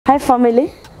Hi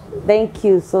family, thank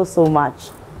you so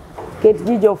much. Kate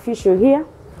Jijo official here.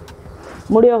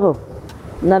 Murioho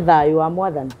na thayu wa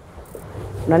mwathani.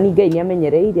 Na ni Ngai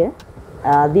niamenyereire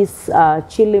this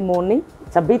chilly morning.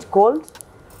 It's a bit cold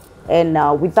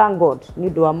and we thank God ni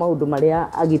ndu wa maundu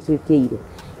maria agitwikiire.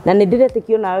 Na ni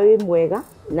ndiretikio nawe wi mwega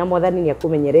na mwathani ni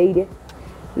akumenyereire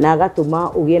na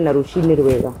agatuma ugie na rucini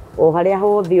rwega. O haria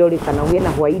hothe uri kana ugie na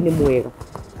hwaini mwega.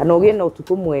 Kana ugie na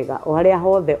utuku mwega o haria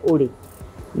hothe uri.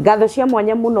 Ngatho cia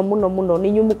mwanya muno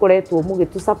ni nyu mukoretwo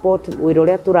mugitu support wira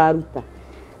uria turaruta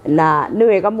na ni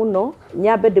wega muno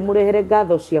nyambe ndimurehere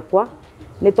ngatho ciakwa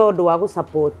ni tondu wa gu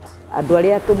support andu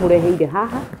aria tumureheire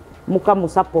haha mukamu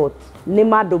support ni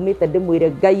mandumite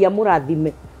ndimwire Ngai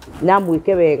amurathime na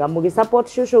mwike wega mugi support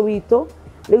shosho wito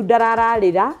riu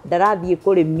ndarararira ndarathie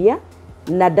kurimia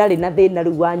na ndari na thina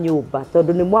riu wa nyumba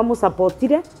tondu ni mwamu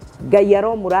supportire Ngai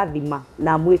aromurathima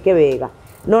na mwike wega.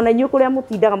 Nona nyu kuria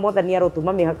mutindaga mwathani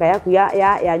arotuma mihaka yaku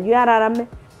ya nyu ararame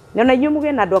nona nyu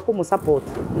muge na andu akumu support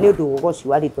ni undu ugoci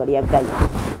wa ritwa ria Ngai.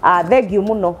 Thank you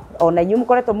muno ona nyu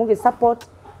mukoretwo mugi support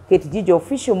Kate Jijo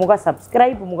official muga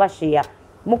subscribe muga share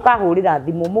mukahurira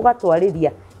thimu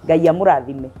mugatwariria Ngai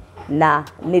amurathime na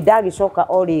ni ndagicoka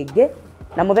o ringi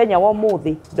na muthenya wa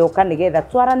muthi ndoka nigetha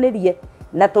twaranirie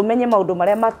na tumenye maundu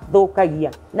maria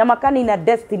mathukagia na makanina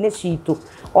destiny citu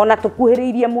ona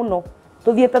tukuhiriirie muno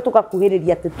tuthiete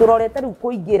tukakuhiriria ati turorete riu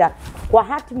kuingira kwa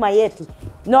hatima yetu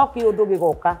no kiundu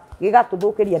gigoka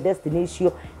gigatuthukiria destiny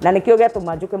icio na nikio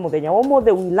giatuma njuke muthenya wa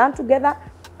muthi we learn together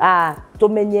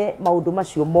tumenye maundu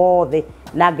macio mothe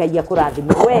na Ngai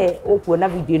akurathime. We ukuona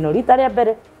video ino rita ria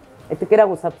mbere itikira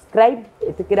gu subscribe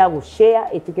itikira gu share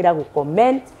itikira gu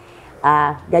comment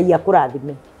Ngai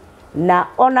akurathime na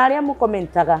ona aria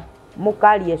mukomentaga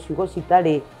mukaria ciugo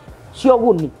citari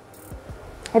cioguni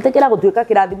etekera gutwika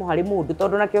kirathimo hari mundu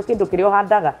tondu nakio kindu kirio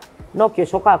handaga no kio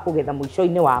coka kugetha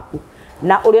muico-ini waku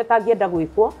na uria tangienda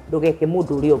gwikwo ndugeke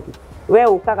mundu uri ungi we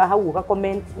ukaga hau uga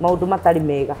comment maundu matari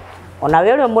mega ona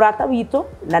we uri murata witu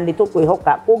na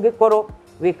nitukwihoka kungikorwo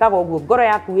wikaga uguo ngoro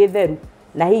yaku wi theru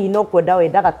na hihi no kwenda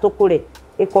wendaga tukure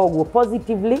ikoguo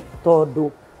positively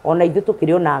tondu ona ithu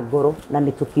tukirio na ngoro na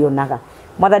nitukionaga.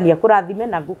 Mwathani akurathime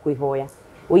na ngukwihoya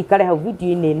uikare hau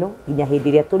video-ini ino nginya hindi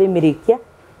iria turimirikia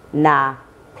na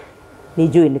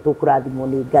nijui ni tukurathimwo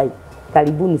ni Ngai.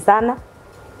 Karibuni sana,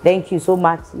 thank you so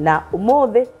much. Na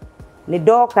umuthi ni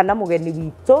ndoka na mugeni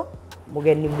witu,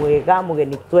 mugeni mwega,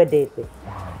 mugeni twendete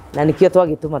na nikio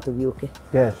twagituma tugiuke.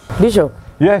 Yes. Bishop.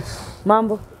 Yes.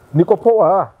 Mambo. Niko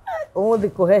poa. Umuthi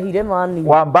kuhehire mani.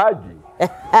 Wambaji.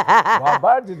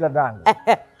 Wambaji dadangu.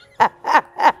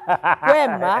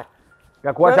 Kwema.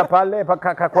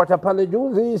 Kakuacha pale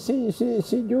juzi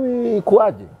sijui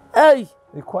ikuaje. Ei.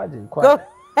 Ikuaje.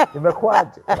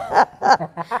 Imekuaje.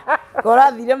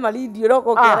 Korathire marindi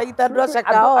uroko kera itandura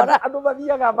cakahora. Andu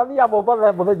mathiaga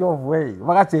Mombasa muthenya umwe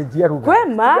magacenjia ruga.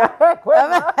 Kwema.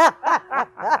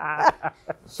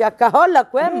 Cakahora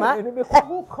kwema.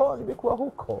 Nimekuwa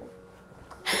huko.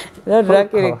 No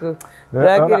ndakiriku.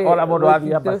 Ona mundu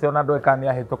athia basi ona ndwekani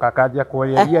ahituka kanjia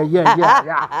kuria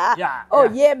yeah. Oh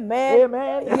yeah man.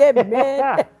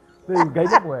 Ngai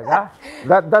ni mwega.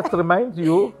 That reminds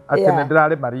you atene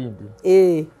ndirari marindi.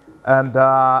 And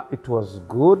it was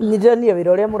good. Nidonio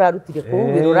wira uria murarutire ku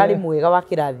wira urari mwega wa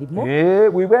kirathimo.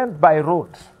 We went by road.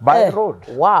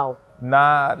 Wow.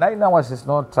 Na 9 hours is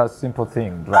not a simple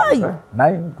thing, right?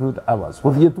 9 good hours.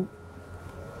 Kuthie tu.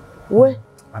 We.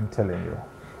 I'm telling you.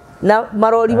 Na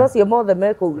marori macio mothe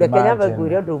meko reke nyambe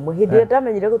ngwire undu umwe hindi ria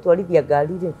ndamenyire gutwarithia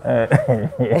ngari ri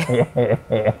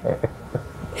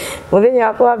muthenya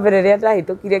wakwa wa mbere ria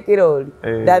ndahitukire kirori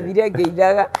ndathire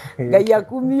ngeiraga Ngai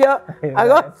akumio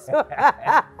agoco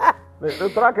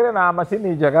turakire na macini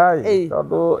njega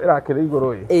tondu irakire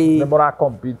iguru ni mura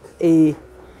compete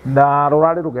na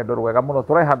rurari rugendo rwega muno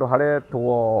turai handu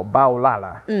haretwo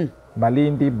Baulala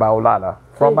Malindi Baulala.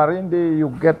 From Malindi you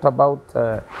get about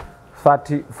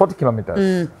 40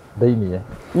 kilometers. Daini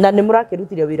na ni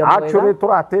murakirutire wira mwega. Actually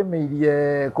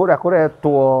turatemirie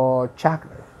kuretwo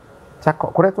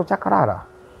Chakarara.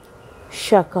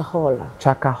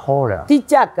 Chakahora. Ti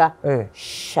chaka.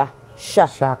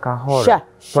 Chakahora.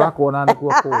 Turakuona ni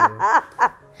kuo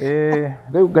kule.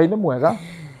 Riu Ngai ni mwega.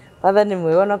 Father ni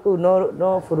mwega na ku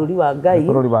no bururi wa Ngai.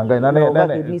 Bururi wa Ngai na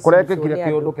ne kurekekire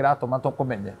kiundu kiratuma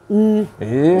tukumenye.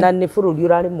 Na ni bururi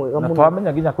urari mwega muno. Na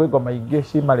twamenya ginya kwi ngoma ingi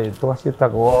cimaritwa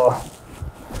cietagwo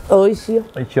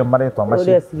icio maretwa macio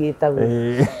uria cigitagwo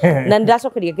na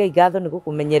ndiracokeria Ngai ngatho ni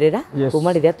gukumenyerera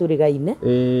kuma riria turigaine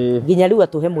nginya riu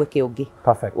atuhe mweke ungi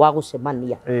wa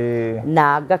gucemania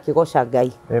na ngakigoca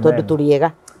Ngai tondu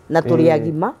turiega na turi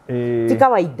agima ti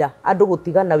kawaida andu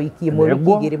gutigana wiki imwe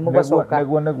wiki igiri mugacoka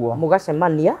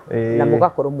mugacemania na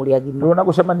mugakorwo muri agima ro na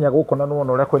gucemania guko na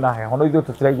nuno ria kwina heho no ithu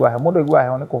tutiraigua heho mundu igua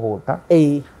heho ni kuhuta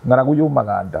ng'aragu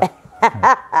yumaga nda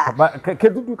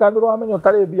ketutu kandu wamenya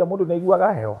utari bia mundu ni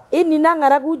iguaga heho ini na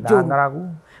ng'aragu njuru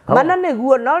mana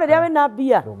niguo no riria wina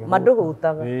bia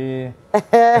manduhutaga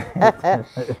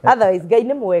otherwise Ngai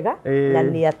ni mwega na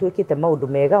ni atwikite maundu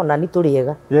mega ona ni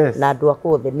turiega na andu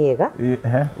akothe ni ega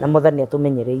na Mwathani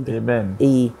atumenyereire amen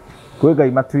kwi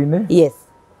Ngai matu-ini yes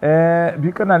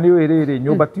bikana ni wiriri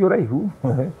nyumba ti uraihu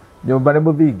nyumba ni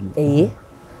muthingi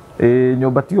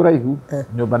nyumba ti uraihu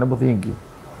nyumba ni muthingi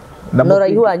no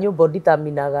raihu wa nyumba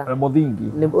nditaminaga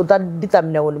muthingi ni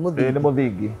utanditaminaga ni muthingi ni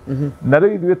muthingi na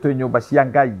riu ithuĩ twĩ nyumba cia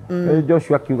Ngai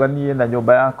Joshua akiuga niĩ na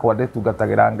nyumba yakwa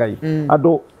ndĩtungatagira Ngai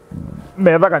andu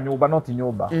methaga nyumba no ti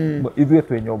nyumba ithuĩ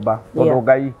twĩ nyumba tondu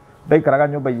Ngai ndaikaraga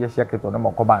nyumba iria ciakĩtwo nĩ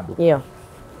moko ma andũ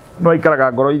no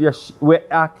aikaraga ngoro iria we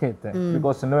akĩte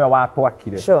because niwe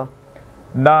watwakire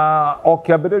na o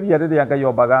kĩambĩrĩria rĩrĩa Ngai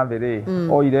ombaga thĩ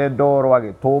rĩ oire ndoro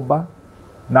agĩtũmba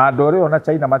na andu ri ona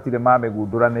China matire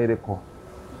mamegundura ni riko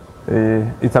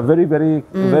it's a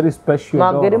very special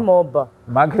magere moba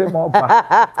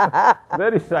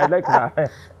very I like that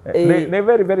they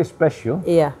very special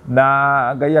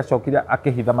na Ngai acokire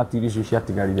akihitha matiri icio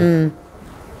ciatigarire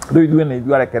riu ithuĩ nĩ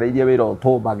ithuĩ arekereirie wĩra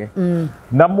ũtũmbage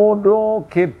na mũndũ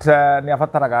kĩte nĩ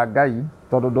abataraga Ngai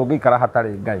tondũ ndũngĩikara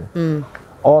hatarĩ Ngai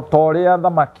o ta ũrĩa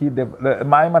thamaki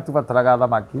maĩ matibataraga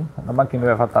thamaki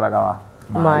nĩwe abataraga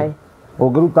maĩ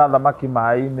ungiruta thamaki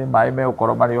mai-ini mai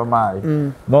megũkorwo marĩ o maĩ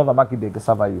no thamaki ndĩngĩ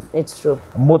survive it's true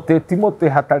mũtĩ ti mũtĩ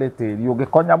hatarĩ tĩri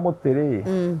ũngĩkonya mũtĩ rĩ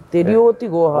tĩri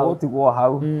ũtigwo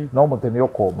hau no mũtĩ nĩ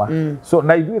ũkũma so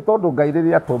na ithuĩ tondũ Ngai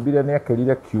rĩrĩa atũmbire nĩ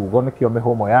ekĩrire kiugo nĩkĩo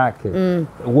mĩhũmũ yake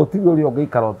gũtirĩ ũrĩa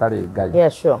ũngĩikara ũtarĩ Ngai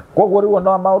koguo rĩu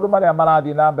ona maũndũ marĩa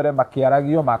marathiĩ na mbere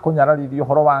makĩaragio ma kũnyararithio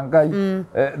ũhoro wa Ngai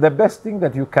the best thing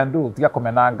that you can do tiga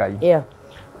kũmena Ngai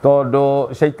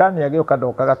tondu shaitani agĩũka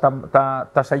ndokaga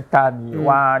ta shaitani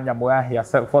wa nyamũ ya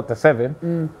hĩa 47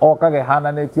 okaga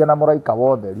hananĩtie na mũraika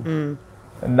wa ũtheri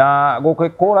na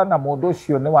gũgĩkũrana mũndũ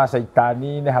ũcio nĩ wa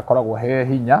shaitani nĩ hakoragwo he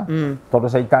hinya tondu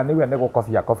shaitani we nĩ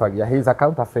gũkobia kobagia he is a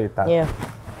counterfeiter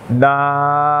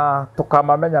na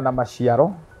tũkamamenya na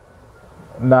maciaro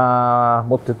na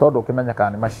mũtĩ tondu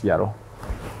ũkĩmenyekaga nĩ maciaro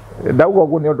ndauga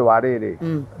ũguo nĩ ũndũ wa rĩrĩ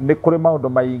nĩ kũrĩ maũndũ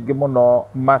maingĩ mũno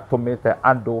matũmĩte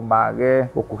andũ mage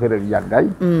gũkuhĩrĩria Ngai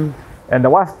and the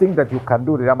worst thing that you can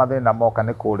do rĩrĩa mathĩna moka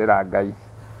nĩ kũũrĩra Ngai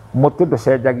mũtĩ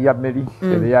ndũcenjagia mĩri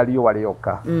rĩrĩa riũa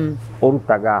rĩoka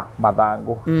ũrutaga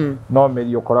mathangũ no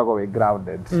mĩri ũkoragwo wĩ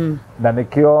grounded na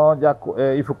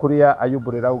nĩkĩo ibuku rĩa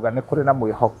Ayubu rĩrauga nĩ kũrĩ na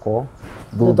mwĩhoko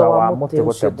thutha wa mũtĩ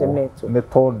gũtemwo nĩ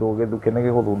tondũ gĩthukĩ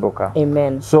nĩ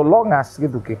gĩgũthundũka so long as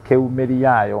gĩthukĩ kĩu mĩri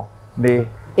yayo nĩ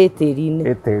Eterini.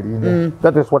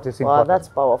 That is what is important. Wow, that's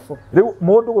powerful. Riu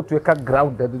mundu gutuika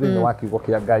grounded thĩinĩ wa kiugo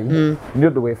kĩa Ngai nĩ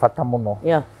ũndũ wĩ bata mũno.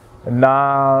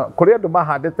 Na kũrĩ andũ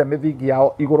mahandĩte mĩthingi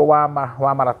yao igũrũ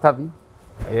wa maratathi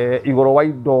igũrũ wa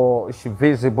indo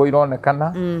visible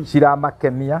ironekana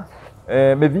ciramakenia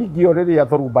mĩthingi ĩyo rĩrĩa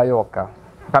thoruba yoka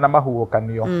kana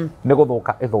mahuhũkanio nĩ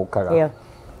gũthũka ĩthũkaga.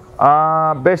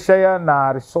 Mbeca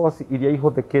na resource iria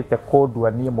ihũthĩkĩte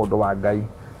kũndua niĩ mũndũ wa Ngai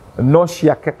no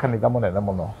ciake kanitha mũnene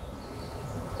mũno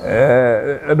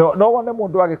no wone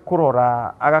mũndũ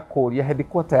agĩkũrora agakũria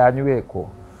headquarter yanyu ĩkũ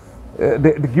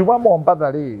ngiuma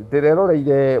Mombatha rĩ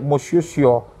ndĩreroreire mũciĩ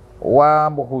ũcio wa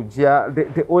mũhunjia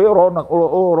ũyũ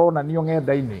ũronanio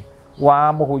ng'enda-inĩ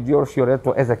wa mũhunjia ũcio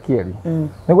ũretwo Ezekieli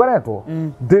nĩguo aretwo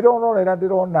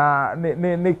ndĩrona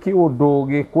nĩ kĩũndũ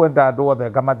gĩkwenda andũ othe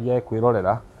ngamathiae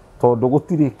kwĩrorera tondũ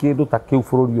gũtirĩ kĩndũ ta kĩu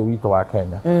bũrũri ũyũ witũ wa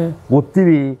Kenya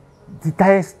gũtirĩ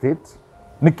ta estate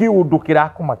nĩ kĩũndũ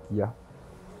kĩrakũmakia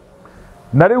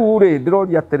na rĩu rĩ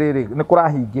ndĩroria atĩrĩrĩ nĩ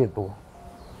kũrahingĩtwo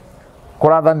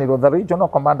kũrathanĩrwo the regional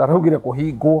commander raugire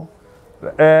kũhingwo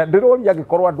ndĩroria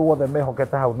angĩkorwo andũ othe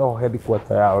mehokete hau no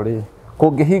headquarter yao rĩ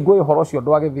kũngĩhingwo ũhoro ũcio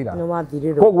ndwagĩthira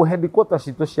koguo headquarter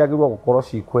citũ ciagĩrĩirwo gũkorwo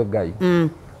cikwĩ Ngai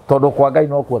tondũ kwa Ngai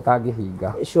no kuo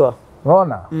tangĩhinga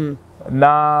unaona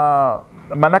na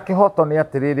manake hoto nĩ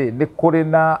atĩrĩrĩ nĩ kũrĩ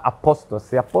na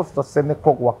apostasy nĩ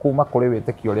kũgwa kuma kũrĩ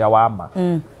wĩtĩkio ũrĩa wa ma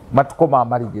matukũ ma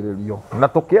marigĩrĩrio na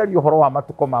tũkĩaria ũhoro wa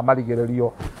matukũ ma marigĩrĩrio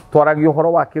twaragia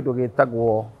ũhoro wa kĩndũ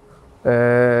gĩtagwo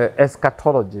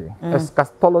eschatology.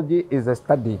 Eschatology is a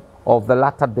study of the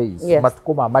latter days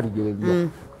matukũ ma marigĩrĩrio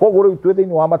koguo rĩu twĩ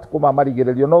thĩinĩ wa matukũ ma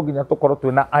marigĩrĩrio no nginya tũkorwo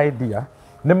twĩna idea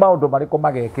nĩ maũndũ marĩkũ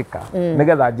magekĩka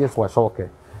nĩgetha Jesũ acoke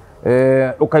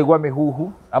ukaigwa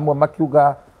mihuhu amwe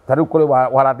makiuga tariu kuri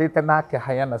warathite nake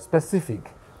hayana specific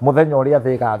muthenya uria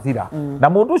thi gathira na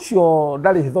mundu ucio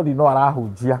ndari hithori no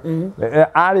arahunjia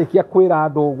arikia kwira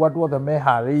andu othe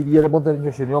mehariirie muthenya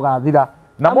ucio ni ugathira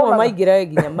na mo maigirage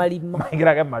ginya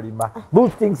marima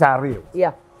those things are real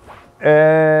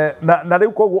na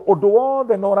riu koguo undu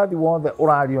wothe no rathi wothe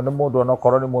urario ni mundu ona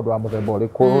korwo ni mundu wa muthemba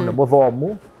uriku ni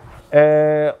muthomu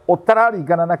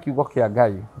utararingana na kiugo kia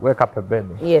Ngai weka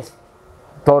pembeni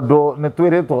todo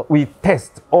netwiritwo we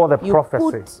test all the prophecy.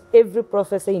 You put every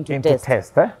prophecy into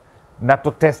test. Na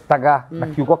to testaga na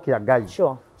kiugo kia Ngai.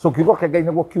 Sure. So kiugo kia Ngai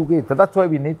niguo kiugite. That's why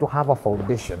we need to have a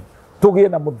foundation. Tugie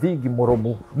na muthingi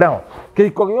murumu. Now,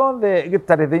 kiko giothe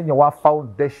gitari thiini wa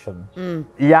foundation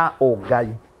ya Ngai.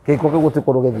 Kiko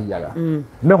gigutikuru githiaga.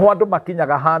 Niho andu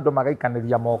makinyaga handu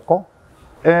magaikaniria moko.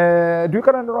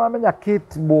 Ndikana ndiramenya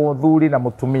Kate muthuri na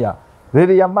mutumia.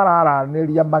 Riria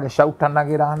mararaniria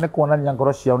magicautanagĩra nĩ kuonania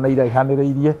ngoro ciao nĩ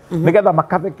iraihanĩrĩirie nĩgetha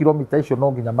makathe kilomita icio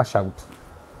no nginya macauti.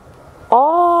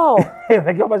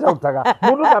 Nĩkĩo macautaga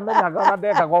mũndũ ndamenyaga ona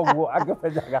ndekaga ũguo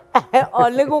angĩmenyaga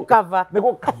nĩ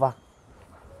gũkaba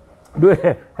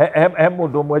he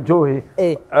mũndũ ũmwe njũĩ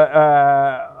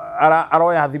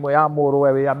aroya thimũ ya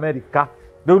mũrũwe wĩ Amerika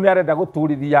rĩu nĩ arenda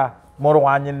gũturithia mũrũ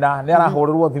wa nyina nĩ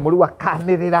arahũrĩrwo thimũ rĩu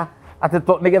akanĩrĩra atĩ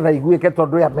nĩgetha iguĩke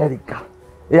tondũ ĩ Amerika.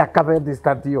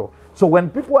 So when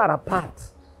people are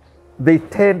apart, they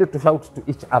tend to shout to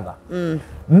each other.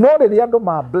 No rĩrĩa andũ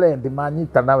ma blend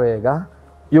manyitana wega,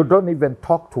 you don't even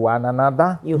talk to one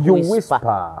another. You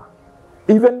whisper.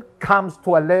 Even comes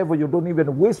to a level you don't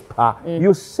even whisper.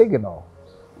 You signal.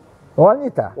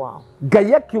 Wanyita? Wow.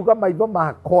 Ngai akiuga maitho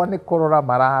makwa nĩ kũrora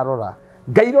mararora.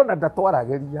 Ngai ona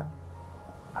ndatwarageria.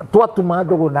 Twatuma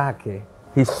ndugu nake.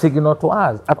 He signal to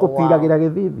us. Atũtiragĩra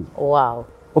gĩthithi. Wow.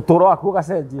 Utoro waku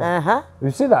gacenjia.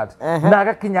 You see that? Na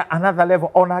agakinya another level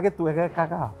ona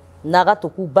agitwegekaga. Na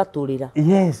agatukumbaturira.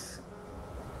 Yes.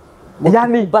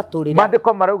 Yani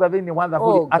mandiko marauga thiini wa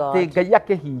Thaburi ati Ngai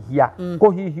akihihia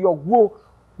kuhihia guo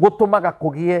gutumaga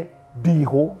kugie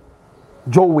ndigo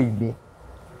njowe-ini.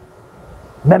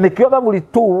 Na nikio Thaburi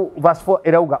 2 verse 4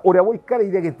 irauga uria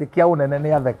wikarire giti kia unene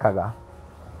ni athekaga.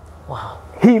 Wow.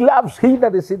 He loves he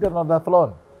that is seated on the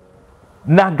throne.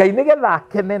 Na Ngai nigetha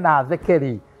akene na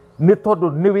athekeri ni tondu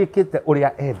ni wikite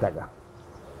uria endaga.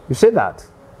 You say that?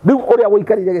 Riu uria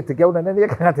wikarire giti kia unene ni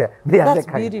ekagate ni athekeri. That's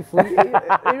beautiful.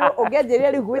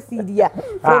 Ogejeria ri gwiciria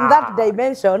from that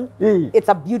dimension. It's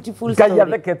a beautiful story. Ngai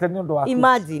athekete ni undu waku.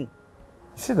 Imagine. You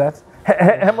see that?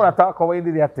 He murata wako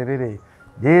wainire atiriri.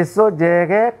 Jesu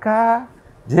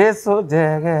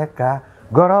jegeka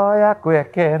ngoro yaku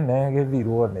ekene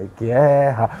githirwo ni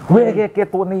kieha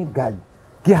wegeketwo ni Ngai.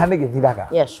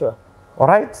 Yeah, sure. All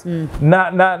right?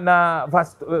 Na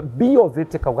verse B of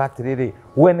it kaugatiriri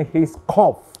when his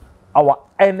cough our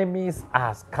enemies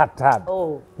are scattered.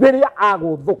 Riria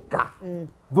aguthuka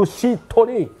thu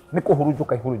cituri ni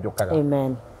kuhurujuka ihurunjukaga.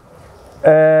 Amen.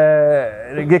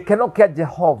 Gikeno kia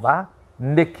Jehova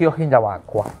nikio hinya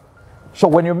wakwa. So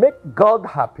when you make God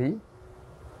happy,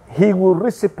 he will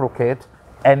reciprocate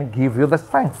and give you the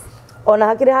strength. Ona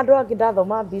hakire handu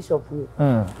hakindathoma bishop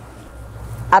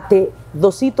ati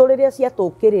thu citu riria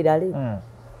ciatukirira ri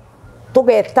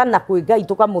tugetana kwi Ngai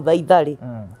tukamuthaitha ri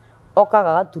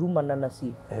okaga gaturumana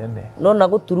nacio no na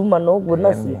guturumana uguo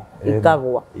nacio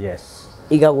ikagwa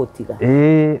igagutiga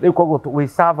riu koguo we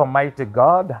serve a mighty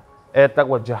God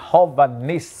etagwo Jehovah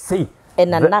Nisi,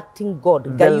 an acting God.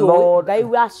 Ngai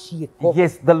wa ciiko.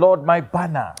 Yes, the Lord my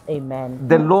banner. Amen.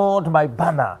 The Lord my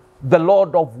banner. The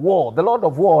Lord of war. The Lord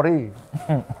of war, eh?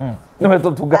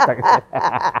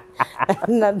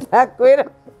 Na ndakwira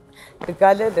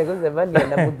tukanete gucemania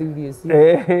na muthuri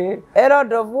ucio.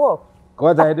 Lord of war.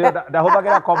 Kwanza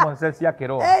ndahuthagira common sense ya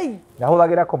kiroho.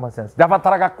 Ndahuthagira common sense.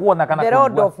 Ndabataraga kuona kana the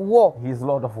Lord of war. He is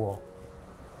Lord of war.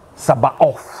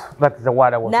 Sabaoth. That is the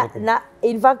word I was looking. Na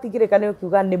in fact kirekanio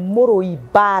kiuga ni murui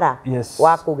bara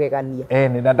wa kugegania.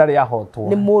 Ni ndari yahotwo.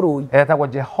 Ni murui. Etagwo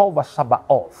Jehovah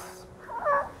Sabaoth.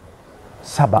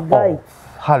 Sabaoth.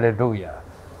 Hallelujah.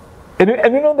 And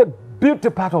you know the beauty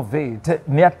part of it,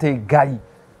 ni ati Ngai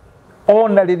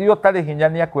ona ririo tari hinya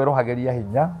ni akwerohageria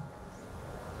hinya.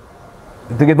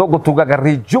 Ndigithogo tugaga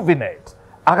rejuvenate.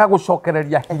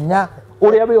 Agagucokereria hinya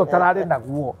uria we utarari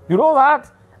naguo. You know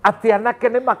that? Ati anake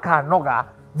ni makanoga,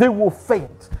 they will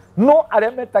faint. No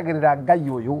aria metagirira Ngai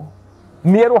uyu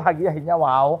ni erohagia hinya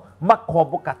wao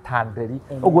makomboka tanderi.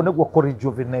 Uguo niguo ku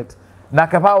rejuvenate. Na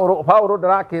Paulo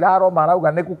ndarakira Roma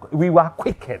arauga we were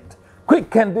quickened.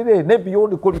 Quickened ne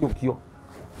beyond kuriukio.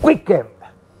 Quickened.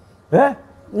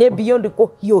 Ne beyond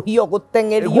kuhiuhio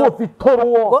gutengerio.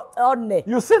 Guthitũrwo. One.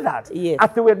 You see that? Yes.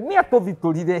 Ati we ni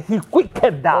atũthitũrire, he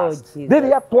quickened us.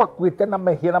 Riria twakwite na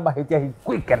mehia na mahitia, he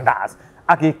quickened us.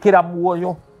 Agĩkĩra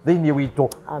muoyo thiini witu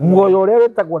muoyo uria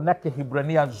witagwo na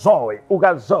Kihibrania zoe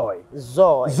uga zoe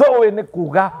zoe ni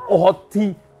kuga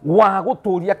uhoti wa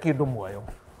guturia kindu muoyo.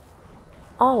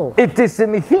 Oh, it is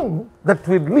in him that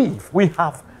we live. We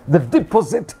have the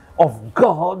deposit of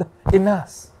God in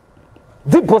us.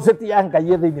 Deposit ya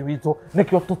Ngai thiini witu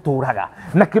nikio tuturaga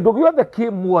na kindu giothe ki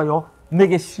muoyo ni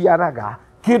giciaraga,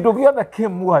 kindu giothe ki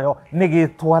muoyo ni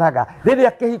gitwaraga.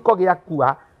 Riria kihiko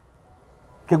giakua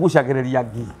kigucagiriria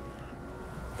ngi,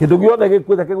 kindu giothe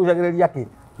gikuite kigucagiriria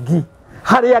ngi.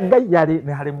 Haria Ngai ari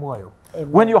ni hari muoyo.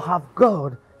 When you have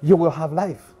God, you will have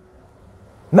life.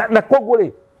 Na koguo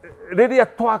ri riria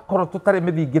twakorwo tutari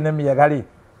mithingine miega ri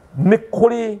ni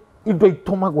kuri indo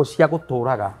itumagwo cia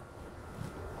guturaga.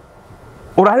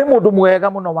 Urari mundu mwega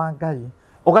muno wa Ngai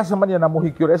ugacemania na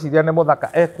muhiki ureciria ni muthaka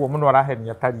ekuo muno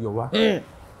arahenia tariuwa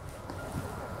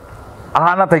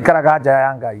ahana ta ikaraga nja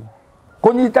ya Ngai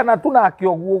kunyitana tu nake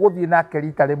oguo guthii nake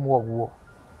rita rimwe oguo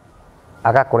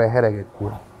agakurehere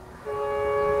gikuo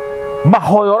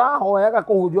mahoyo rahoyaga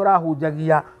kuhunjia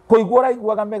rahunjagia kuigua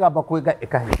raiguaga migamba kuiga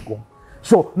ikahingwo.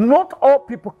 So not all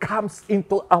people comes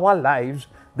into our lives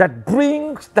that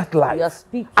brings that life. You are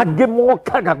speaking.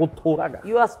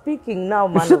 You are speaking now,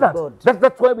 man of God.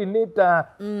 That's why we need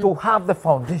to have the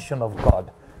foundation of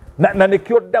God. Na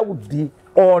nikio Daudi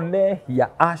onehia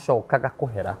acokaga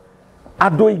kuhera.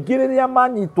 Andu aingi riria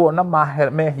manyitwo na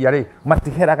mehia ri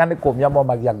matiheraga ni kumia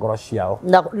momagia ngoro ciao.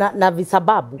 Na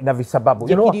visababu.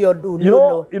 You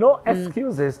know,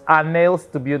 excuses are nails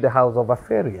to build the house of a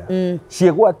failure.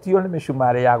 Ciegwatio ni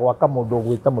micumari ya gwaka mundu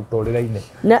gwita muturire-ini.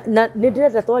 Na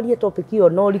ndirenda twarie topic iyo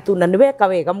no ritu na niweka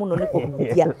wega muno ni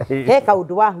kuhutia. He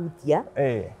kaundu wahutia.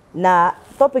 Na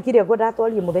topic ile ngwenda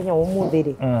twarie muthenya wa umuthi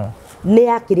ri ni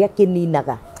ya kiria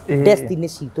kininaga destiny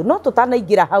citu no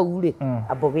tutanaingira hau ri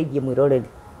ambogeithie mwiroreri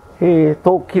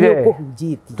tukire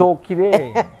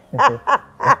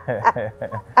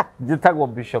njitagwo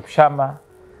Bishop Shammer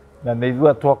na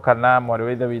nithua twoka na mwari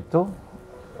wa ithe witu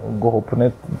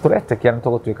nguhupune turetekia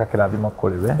nitugutuika kirathimo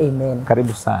kuri we. Amen.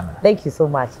 Karibu sana. Thank you so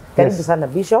much. Karibu sana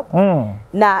Bishop.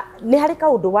 Na ni hari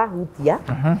kaundu wahutia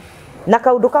na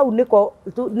kaundu kau niko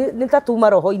nitatuma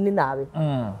roho-ini nawe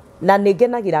na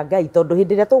ningenagira Ngai tondu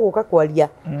hindi ria tuguka kwaria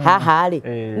haha ri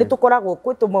ni tukoragwo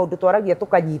kwitu maundu twaragia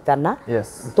tukanyitana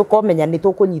tukomenya ni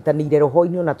tukunyitanire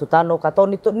roho-ini ona tutanoka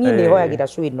tondu ni ni hoyagira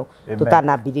cwino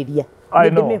tutanambiriria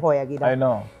ni mihoyagira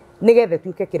nigethe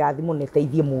tuike kirathimo ne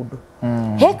teithie mundu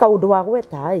he kaundu wa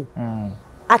gweta ai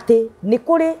ati ni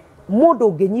kuri mundu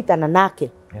unginyitana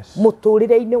nake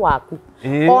muturire-ini waku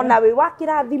ona we wa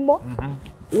kirathimo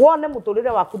wone muturire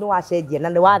waku ni wacenjia na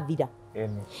ni wathira.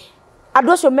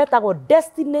 Andu acio metagwo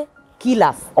destiny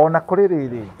killers. Ona kuri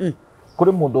riri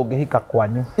kuri mundu ungihika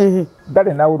kwanyu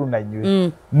ndari na uru na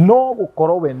inyui no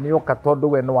gukorwo we ni oka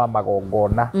tondu we ni wa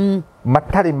magongona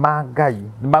matari ma Ngai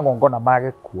ni magongona ma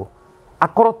gikuo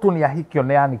akorwo tu ni ahikio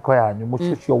ni aniko yanyu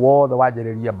mucio wothe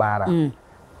wanjiriria bara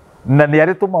na ni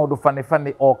ari tu maundu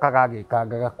fani okaga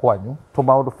agikangaga kwanyu tu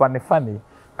maundu fani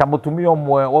kamutumia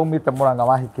omwe waumite Murang'a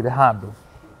wahikire handu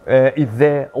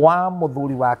ithe wa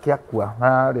muthuri wake akua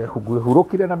na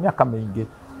hurukire na miaka mingi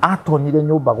atonyire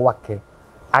nyumba gwake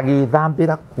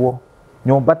agithambira kuo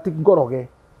nyumba ti ngoroge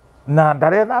na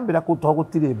ndarethambira ku to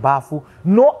gutire bafu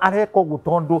no areko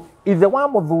gutondu ithe wa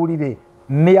muthuri ri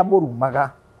ni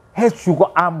amurumaga he ciugo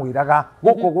amwiraga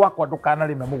guku gwakwa ndukana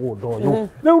rime mugunda uyu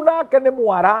riu nake ni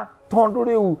mwara tondu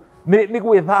riu ni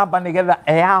gwithamba nigetha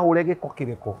eahure giko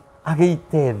kiriko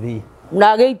agiite thi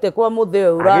na ageite kwa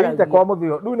mutheo urara ageite kwa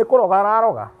mutheo riu ni kuroga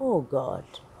araroga. Oh God.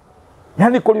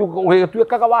 Yani kuri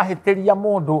ugituikaga wahitiria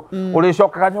mundu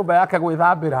uricokaga nyumba yake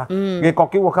gwithambira giko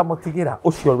kiuo kamutigira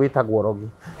ucio witagwo rogi.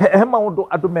 He maundu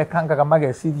andu mekangaga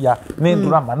mageciria ni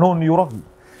ndurama no ni urogi.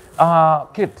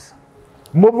 Kit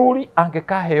muthuri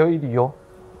angikaheo irio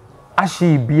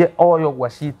acibie oyo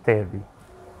gwacitethi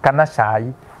kana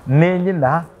cai ni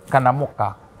nyina kana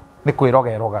muka ni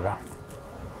kwirogerogaga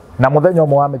na muthenya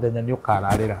umwe wa mithenya ni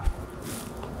ukararira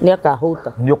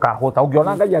ni ukahuta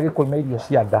ungiona Ngai agikuima irio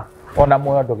cia nda ona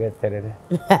moyo ndugeterere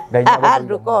Ngai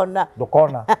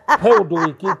ndukona he undu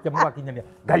wikite mugakinyania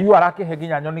Ngai arakihe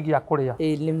nginya nyoni gia kuria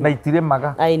na itire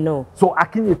maga. I know. So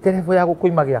akinyite level ya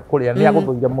gukuima gia kuria ni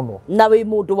aguthuire muno na wi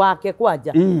mundu wake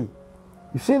kwanja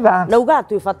you see that na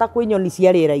ugatwi bata kwi nyoni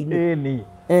cia rira-ini ni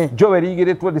Joel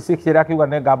 2:26 ira kiuga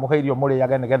ne ngamuhe irio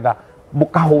muriage nigetha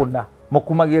mukahuna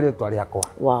mukumagie ritwa riakwa.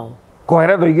 Wow.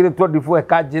 koheretho igire 24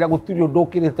 kanjira gutiri undu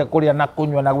ukirite kuria na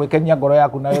kunywa na gwikenia ngoro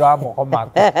yaku na wira wa moko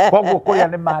maku koguo kuria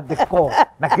ni mandiko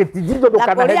na kitijindo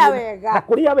ndukana na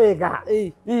kuria wega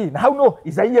na hau no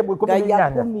Isaia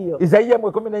 1:18 Isaia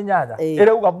 1:18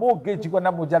 irauga mungijigwa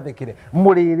na munjathikire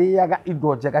muririaga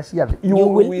indo njega cia thi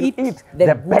you will eat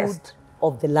the best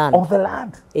of the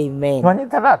land. Amen.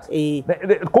 Nwanyita that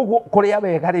koguo kuria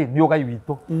wega ri ni ugai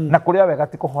witu na kuria wega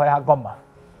ti kuhoya ngoma.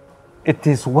 It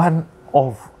is one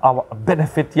of our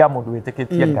benefit ya mundu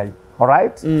witikitie Ngai. All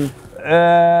right?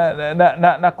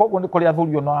 Na koguo ni kuria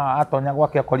thurio no atonya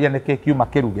gwake akoria ni kiuma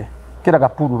kiruge kiraga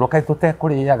pururo kai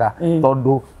tutekuriaga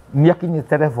tondu ni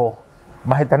akinyite level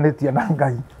mahitanitie na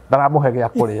Ngai ndaramuhe gya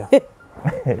kuria.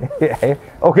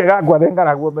 Okay, gagwa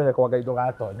ngaraguo menye kwa Ngai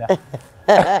ndugatonya.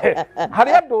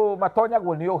 Hari andu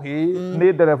matonyagwo ni uhi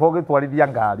ni ndereva ugitwarithia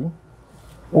ngari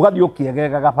ugathii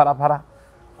ukiegegaga barabara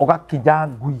ugakinya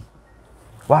ngui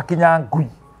wakinya ngui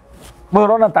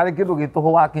murona tari kindu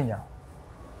gituhu wakinya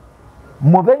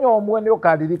muthenya umwe ni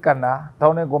ukaririkana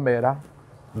taone ngomera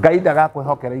Ngai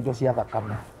ndagakwihokera indo cia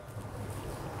thakame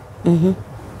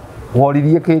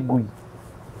woririe ki ngui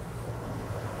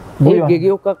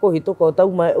ngigiuka kuhituka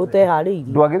utauma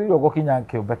utehariirie ndwagirirwo gukinya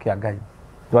kiumbe kia Ngai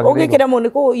ugikira mu ni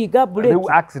kuinga break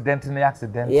riu accident ni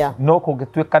accident no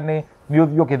kungituika ni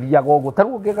uthio githiaga uguo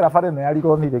taru ngigera bare no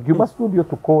yarironire ngiuma studio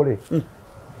tukuri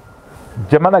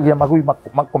jemanagia magui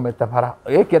makomete bara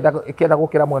ikienda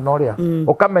gukira mwena uria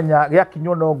ukamenya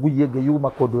giakinyo no ngui ingi yuma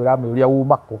kundu iramiuria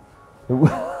uma ku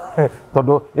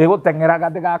tondu igutengeraga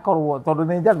ndigakorwo tondu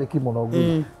ni njathiki muno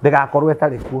ngui ndigakorwo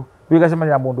etari ku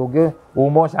wigacemania mundu ungi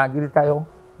uma cangiri tayo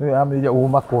ni yamiuria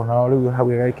uma ku na riu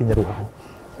hau igakinya ruhu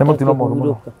ni mutino muru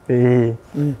muno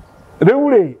riu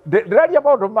ri ndiraria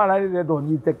maundu mara ni ndo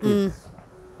nyite ki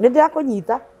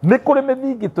ndirakunyita ni kuri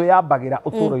mithingito yambagira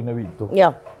uturo-ini witu.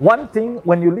 One thing,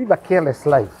 when you live a careless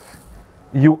life,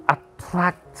 you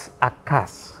attract a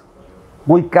curse.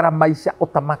 Guikara maisha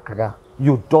utamakaga,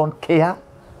 you don't care,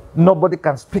 nobody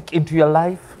can speak into your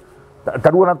life.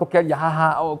 Taruona tukiaria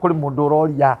haha kuri mundu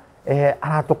uroria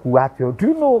aratukuwa atio. Do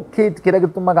you know kira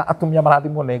gitumaga atumia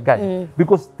marathimwo ni Ngai?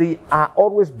 Because they are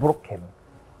always broken.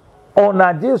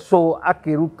 Ona Jesu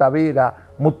akiruta wira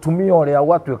mutumia uria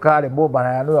watuika ari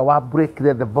mubana niwe wa break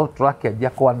the bottle akendia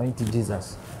kwa anoint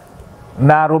Jesus.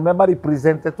 Na remember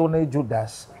represented ni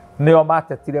Judas nio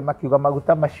matetire makiuga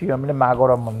maguta macio ni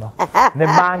magoro muno ni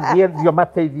mangierio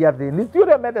mateithia thi ni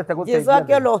tiure mendete guteithia Jesu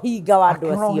akelo hinga wa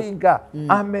andu acio hinga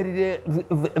amerire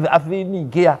athini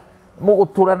ngia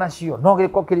mugutura nacio no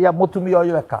giko kiria mutumia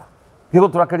uyu eka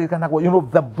gigutura kirikanagwo you know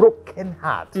the broken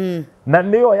heart na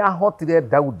nio yahotire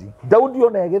Daudi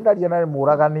ona egitharia na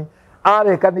muragani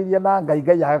arekanirie na Ngai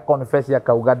Ngai aga confess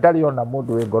akauga ndari ona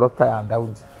mundu we ngorota ya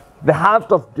Daudi. The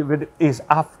heart of David is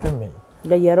after me.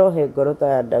 Ngai arohe ngorota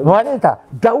ya Daudi. Nwanita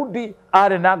Daudi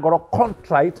ari na ngoro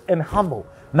contrite and humble.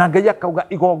 Na Ngai akauga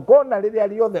igongona riria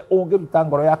riothe ungiruta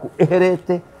ngoro yaku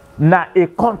eherete na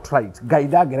contrite Ngai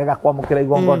ndagerega kwamukira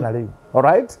igongona riu. All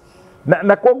right?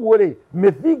 Na koguo ri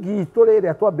mithingi itu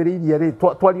riria twambiriirie ri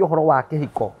twari uhoro wa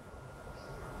kihiko.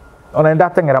 Ona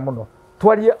ndatengera muno.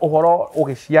 Twarie uhoro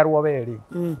ugiciarwo weri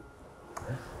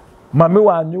mami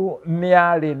wanyu ni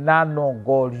ari na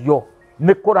nongorio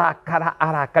ni kurakara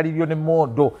arakaririo ni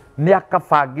mundu ni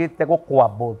akabangite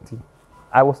gukwamboti.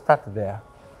 I will start there.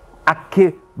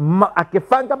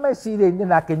 Akibanga meciria-ini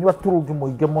na akinyua turungi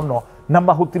muingi muno na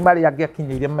mahuti mari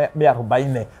angiakinyiire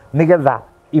 40 nigetha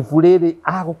ibu riri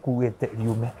agukuite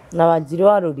riume na Wanjiru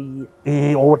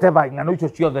aruriie whatever ng'ano icio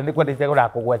ciothe ni kwendete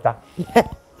gurakugweta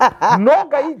no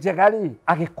Ngai njegari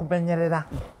agikumenyerera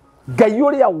Ngai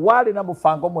uria wari na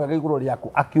mubango mwega iguru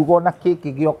riaku akiuga na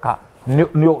kiki gioka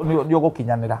ni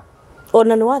ugukinyanira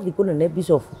ona ni wathi kunene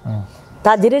bishop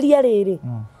tanjiriria riri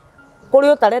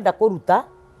kuri utarenda kuruta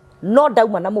no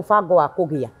ndauma na mubango wa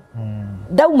kugia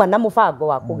ndauma na mubango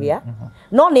wa kugia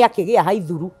no ni akigia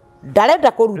haithuru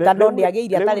ndarenda kuruta no ni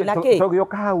agiire atari na ki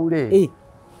togioka hau ri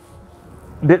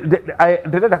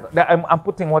I'm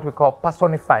putting what we call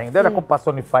personifying. Ndenda ku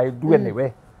personify do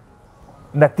anyway.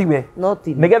 Na tiwe.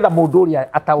 Nigetha mundu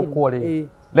uria ataukwo ri.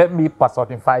 Let me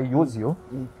personify use you.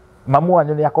 Mamu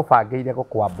wanyu ni akubangeire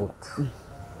gukwambut.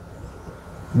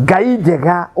 Ngai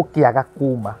njega ukiaga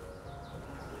kuma.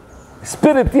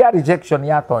 Spirit ya rejection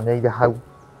ya tonyeire hau.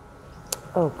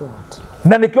 Oh God.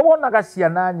 Na nikyo wonaga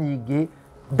ciana nyingi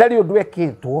ndari undu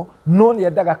ekitwo no ni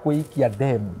endaga kuikia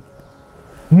demu.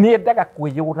 Ni endaga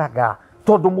kwiyuraga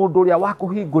tondu mundu uria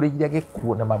wakuhinguriire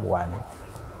gikuo ni mamu wanyu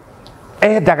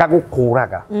endaga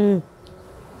gukuraga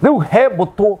riu he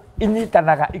mbutu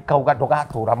inyitanaga ikauga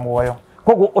ndugatura muoyo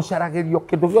koguo ucaragirio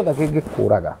kindu giothe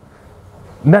gingikuraga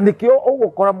na nikio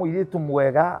ugukora muiritu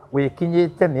mwega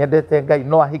wikinyite ni endete Ngai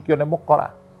no ahikio ne mukora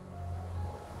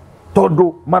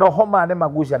tondu maroho mane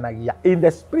magucanagia in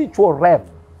the spiritual realm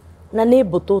na ni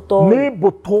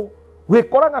buto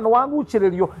wikoraga no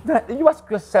waguciririo. You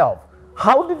ask yourself,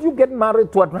 how did you get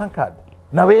married to a drunkard?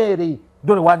 Na weri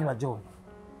nduri wanywa njohi.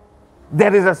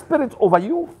 There is a spirit over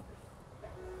you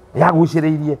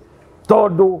yaguciririe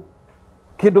tondu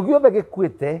kindu giothe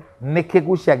gikuite ni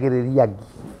kigucagiriria ngi.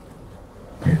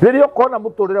 Riria ukona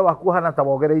muturire waku hana ta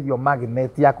wogereirio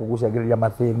magnet ya kugucagiriria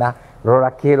mathina,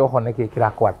 rora kiroho niki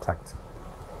kiraku attract.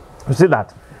 You see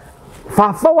that?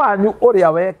 Baba wanyu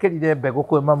uria wekirire mbegu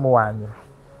kwi mamu wanyu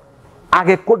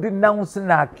agikudenounce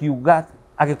na akiuga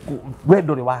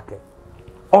wenduri wake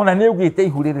ona ni ugite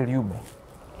ihurire riume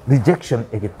rejection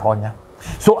igitonya.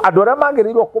 So andu aria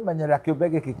magirirwo kumenyerera kiumbe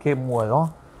giki ki muoyo,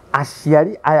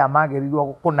 aciari aya magirirwo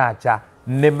kunacha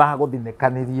ni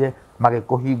maguthinekanirie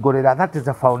magikuhingurira. That is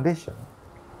the foundation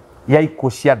ya ikuo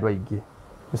cia andu aingi.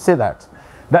 You see that?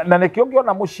 Na nikio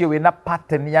ngiona mucii wina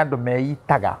pattern ya andu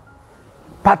meitaga,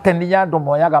 pattern ya andu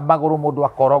moyaga maguru mundu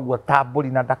akorogwo tamburi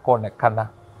na ndakonekana,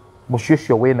 mucii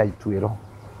ucio wina ituiro.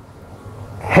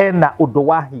 Hena undu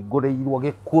wahinguriirwo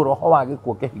gikuo, roho wa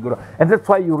gikuo kihingurwo. And that's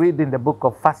why you read in the book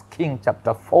of 1 King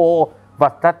chapter 4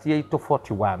 verse 38 to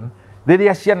 41,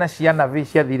 riria ciana vi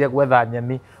ciathire gwetha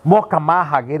nyeni moka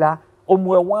mahagira,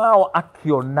 umwe wao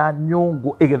akiona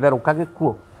nyungu igitheruka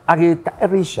gikuo, agita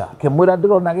Elisha akimwira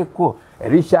ndirona gikuo.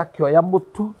 Elisha akioya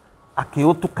mutu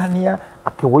akiutukania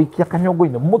akiwikia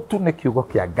kanyungu-ini. Mutu ni kiugo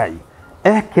kia Ngai,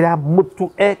 ekira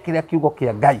mutu, ekira kiugo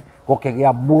kia Ngai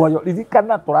gukigia muoyo.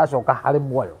 Ririkana turacoka hari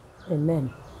muoyo. Amen.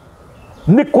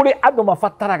 Ni kuri andu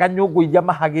mabataraga nyungu iria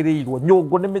mahagiriirwo.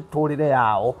 Nyungu ni miturire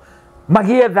yao,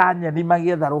 magietha nyeni,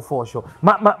 magietha ruboco,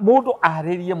 mundu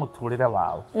aririe muturire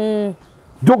wao.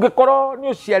 Ndungikorwo ni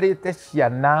uciarite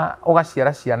ciana,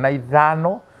 ugaciara ciana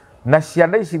 5 na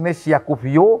ciana ici ni ciaku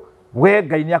biu, we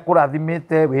Ngai ni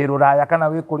akurathimite wi ruraya kana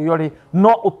wi kurio ri,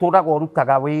 no uturaga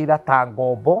urutaga wira ta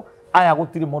ngombo. Aya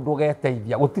gutiri mundu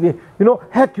ugeteithia, gutiri,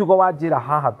 he kiugo wanjira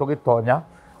haha tugitonya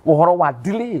uhoro wa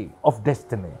delay of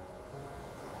destiny.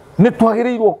 Ni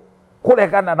twagiriirwo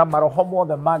kuregana na maroho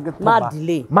mothe mangituma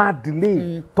ma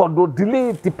delay tondu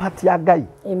delay ti part ya Ngai.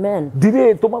 Amen.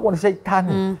 Delay tumagwo ni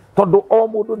shaitani tondu o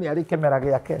mundu ni ari kemera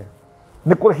giake.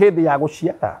 Ni kuri hindi ya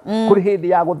guciara, kuri hindi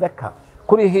ya gutheka,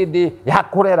 kuri hindi ya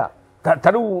kurera.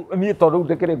 Tariu ni tondu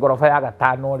ndikiri ngorofa ya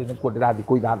 5 ri nikuo ndirathi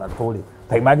kuiga 6 ri.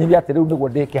 Taimanyiri ati riu niguo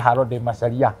ndi kiharo ndi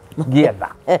macaria ngietha.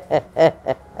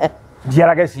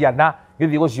 Njiarage ciana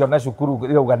githi guciona cukuru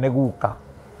riuga ni guka.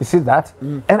 You see that?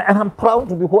 And I'm proud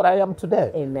to be what I am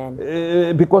today.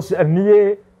 Amen. Because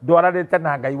niye ndwararite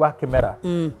na Ngai wa kimera.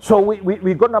 So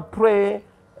we're gonna pray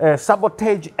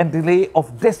sabotage and delay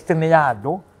of destiny ya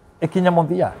andu ikinya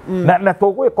muthia. Na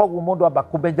tugwika uguo mundu amba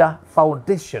kumenja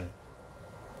foundation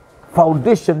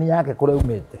yake kuria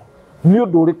umete. Ni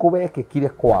undu uriku wekekire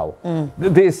kwao.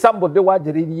 There is somebody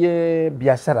wajiririe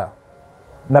biashara.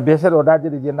 Na biashara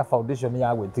odajiririe na foundation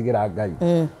ya gwitigira Ngai.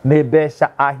 Ni mbeca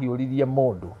ahiuririe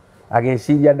mundu.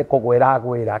 Ageciria ni kugwira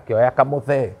agwira akioya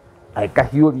kamuthe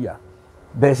akahiuria.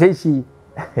 Mbeca ici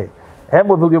he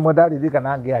muthuri umwe ndaririka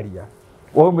na ngiaria.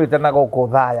 Waumite na goko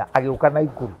thaya agiuka na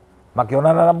ikuru.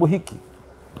 Makionana na muhiki.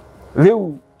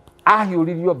 Riu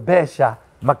ahiuririo mbeca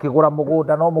makigura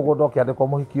mugunda, no mugunda ukiandikwo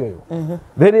muhiki uyu.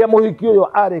 Riria muhiki uyu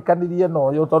arikanirie no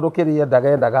uyu tondu kiria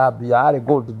ndagendaga mbia, ari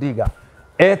gold digger,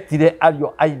 etire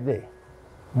ario aithe.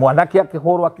 Mwanake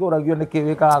akihurwo akiuragio ni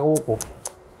kiwikaga guku.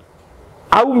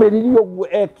 Aumiririo guo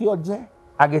ekionje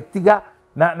agitiga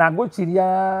na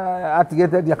ngwiciria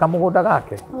atigete ndia kamugunda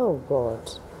gake. Oh God.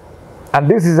 And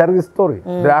this is a real story.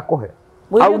 Ndirakuhe.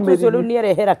 Mwitu riu ni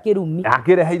erehera kirumi.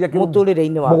 Akireheire kirumi.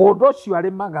 Muturire-ini wake. Mugunda ucio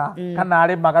arimaga kana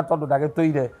arimaga tondu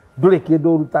ndagituire nduri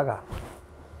kindu urutaga.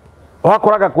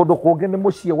 Wakoraga kundu kungi ni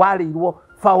mucie warirwo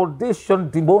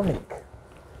foundation demonic.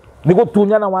 Ni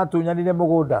gutunyana watunyanire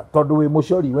mugunda tondu wi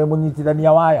mucori we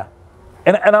munyitithania waya.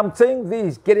 And I'm saying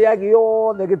this, kiria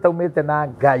giothe gitaumite na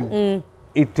Ngai,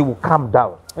 it will come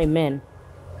down. Amen.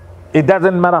 It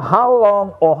doesn't matter how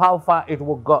long or how far it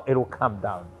will go, it will come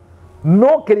down.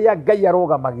 No kiria Ngai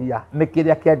arogamagia ni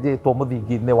kiria kianjitwo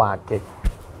muthingi-ini wake.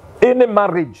 Any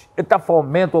marriage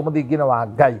itaformetwo muthingi-ini wa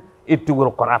Ngai, it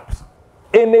will collapse.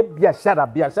 Any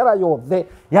biashara yothe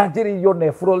yanjiririo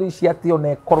na bururi ciatio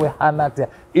na ikorwe hana atia,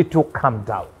 it will come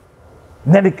down.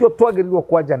 Na nikio twagirirwo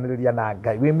kwanjaniriria na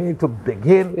Ngai. We need to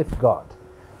begin with God.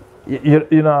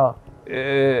 You know,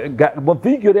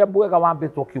 muthingi uria mwega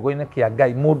wambitwo kiugo-ini kia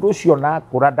Ngai, mundu ucio na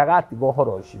akura ndagatiga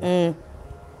uhoro ucio.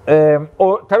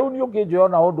 o taru ni ungeje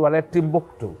ona ondu ale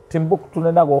Timbuktu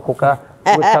nena gokoka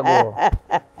gwetagwo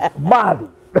Mali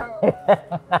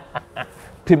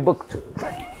Timbuktu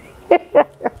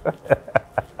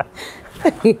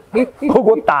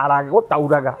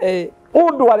Gutauraga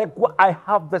ondu ale I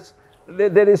have this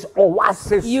there is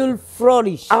oasis. You'll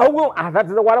flourish. I will. That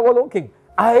is what I was looking.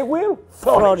 I will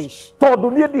flourish.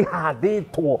 Tondu ni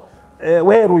ndihanditwo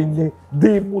weru-ini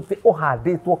ndimute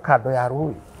uhanditwo kando ya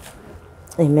rui.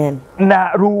 Amen.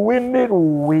 Na rui ni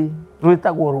rui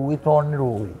rwitagwo rui to ni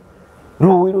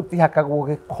rui rutihakagwo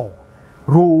giko.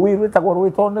 Rui rwitagwo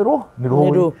rui to ni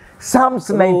rui. Psalms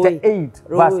 98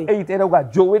 verse 8 erauga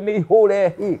njũĩ nĩ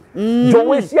ihũre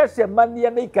njũĩ ciacemania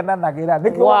nĩ ikenanagira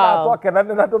nĩkĩo ona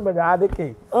twakenanĩra tũmenyaga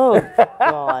nĩkĩ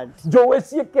njũĩ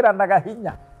ciĩkĩranaga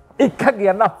hinya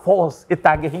ikagĩa na force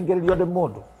ĩtangĩhingĩrĩrio nĩ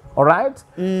mũndũ. Alright?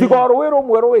 Tiga rũĩ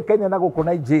rũmwe rũĩkaine na gũkũ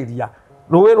Nigeria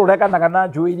rũĩ rũreganaga na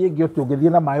njũĩ iria ingĩ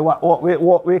ũngĩthiĩ na maĩ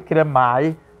wĩkĩre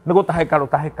maĩ nĩ gũtahĩka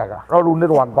rũtahĩkaga no rũu nĩ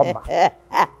rwa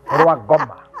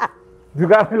ngoma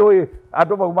Digari rũĩ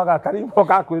andũ maumaga karimo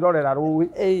gakwĩrorera rũĩ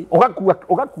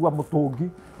ũgakua mũtũngi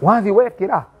wathiĩ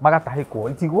wekĩra magatahĩkwo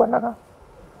itiguanaga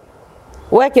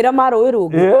wekĩra ma rũĩ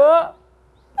rũngĩ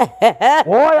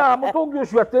oya mũtũngi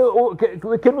ũcio atĩ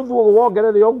kĩnuthu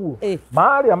wongerere ũguo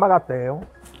marĩa magateo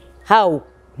hau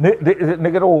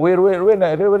nĩ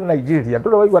rũĩ Nigeria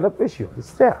ndũrĩ waigua ndeto icio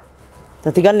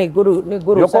tatiga nĩ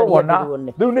ngũrũ caria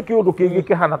rĩu nĩ kĩũndũ kĩngĩ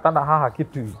kĩhana ta na haha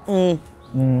Kitui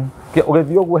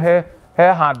ũgĩthiĩ ũguo he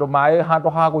handũ maĩ handũ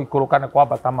ha gũikũrũka nĩ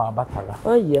kwambata mambataga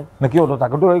nĩ kĩũndũ ta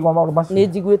ndũraigua maũndũ macio nĩ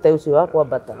njiguĩte ũcio wa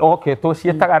kwambata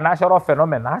tũciĩtaga natural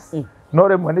phenomena no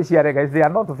rĩmwe nĩ ciarega they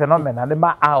are not phenomena nĩ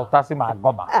ma outasi ma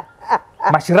ngoma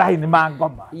maciraini ma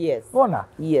ngoma wona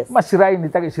maciraini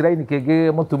ta gĩciraini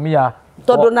kĩngĩ mũtumia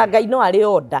tondũ na Ngai no arĩ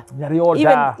order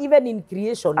even in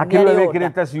creation nĩ arĩ order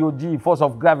wĩkĩrĩte COG force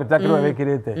of gravity akĩrwo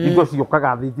wĩkĩrĩte indo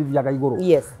ciũkaga thitithiaga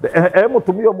igũrũ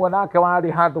mũtumia ũmwe nake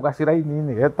warĩ handũ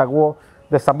gaciraini-inĩ getagwo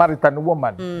the Samaritan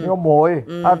woman nĩ ũmũĩ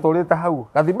atũrĩte hau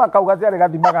gathima kau gatiarĩ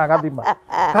gathima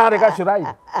karĩ gaciraini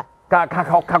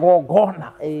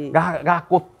kagongona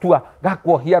gagũtua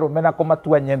gakuohia rũme na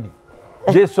kũmatua nyeni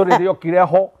Jesu rĩrĩa okire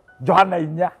ho Johana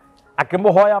 4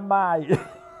 akĩmũhoya maĩ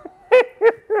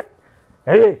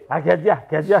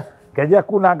akĩanjia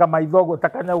kunanga maitho ũguo ta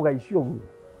kanyau gaici ũguo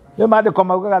nĩ maandĩko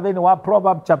maugaga thĩinĩ wa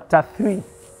Proverbs chapter 3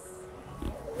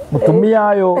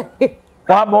 mũtumia ũyũ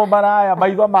wa mũmaraya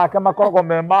maitho make makoragwo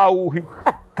me mauhi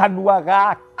kanua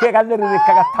gake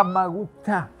gathĩrĩrĩkaga ta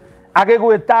maguta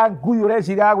agĩgwĩta ngui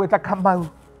ũreciria agwĩta Kamau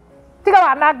tiga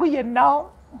wana ngui ĩno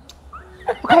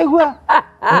ukaigua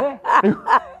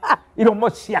iromo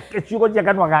ciake ciugo cia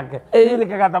kanua gake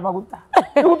ĩrĩkaga ta maguta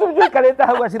rĩu tũikarĩte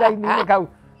hau gaciraini-inĩ kau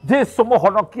Jesu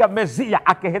mũhonokia Mesia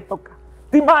akĩhĩtũka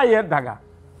ti maĩ endaga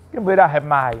kĩmwĩra he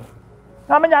maĩ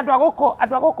namenya andũ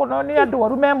a gũkũ no nĩ andũ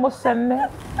oru me mũcene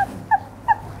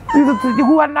ithu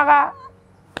tũtiguanaga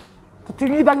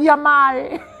tũtinyithagia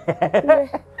maĩ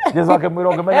Jesu akĩmwĩra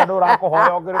ũngĩmenya nĩ ũrakũhoya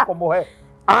ũngĩrĩ kũmũhe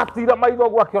atira maitho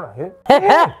ũguo akĩona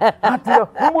atira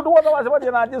mũndũ wothe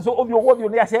wacemania na Jesu ũthiũ ũgũthiũ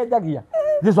nĩ acenjagia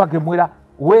Jesu akĩmwĩra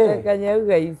we kanyau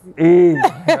gaici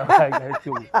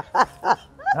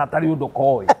na tarĩ ũndũ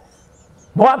koĩ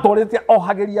no atũrĩte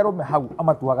ohagĩria rũme hau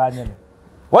amatuaga nyene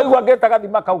waigua ngĩta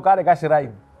gathima kau karĩ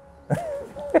gaciraini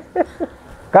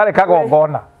karĩ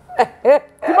kagongona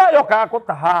ti maĩ okaga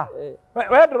gũtaha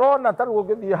we ndĩrona tarĩ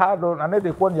ũngĩthiĩ handũ na nĩ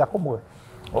ndĩkuonia kũmwe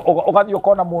ũgathiĩ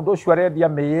ũkona mũndũ ũcio arendia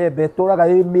mĩembe tũraga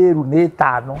ĩ mĩĩru nĩ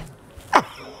 5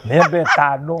 mĩembe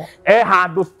 5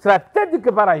 handũ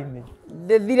strategic bara-inĩ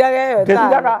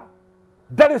ndĩthiraga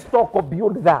there is talk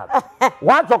beyond that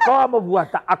wacoka wa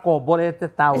mũbuata akomborete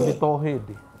taũni to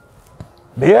hĩndĩ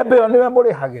mĩembe ĩyo nĩwe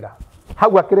mũrĩhagĩra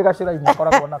hau akĩrĩ gacĩra-inĩ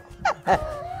akoragwo nako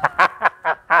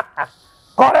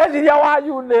koreciria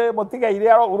wanyu nĩ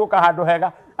mũtigaire arogurũka handũ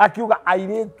hega akiuga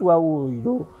airĩtu a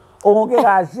ũirũ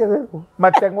ũngĩgacĩrĩrwo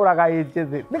mateng'ũraga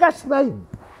ĩnjĩthĩ nĩ gacĩra-inĩ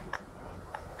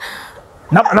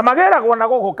na mageragwo na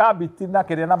gũkũ Kambiti na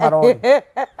kĩrĩa na marori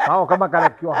magoka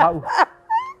makarekio hau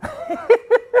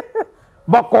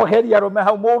makoheria rũme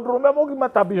hau mũndũrũme mũgima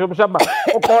ta Bishop Shammer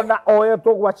ũkona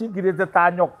oyetwo ũguo acingirĩte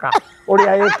ta nyoka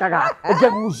ũrĩa ĩkaga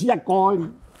ĩkĩgucia kori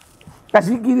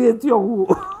gacingirĩte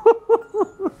ũguo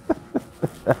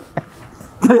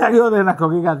kĩrĩa gĩothe nako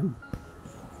gĩgathi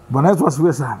Bwana Yesu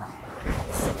asifiwe sana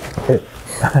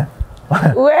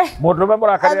mũndũrũme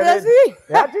mũrakarĩra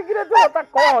acingirĩte ta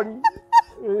kori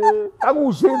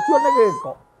agucĩtio nĩ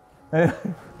gĩko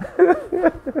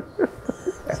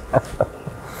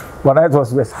Bwana Yesu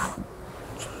asifiwe sana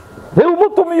rĩu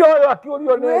mũtumia ũyũ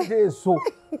akĩũrio nĩ Jesu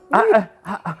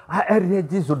erire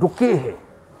Jesu ndũkĩhe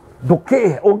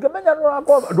ndukihe ungemenya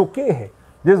nurakwa ndukihe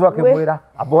Jesu akimwira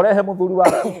aborehe muthuri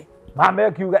waku mama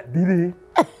akiuga ndiri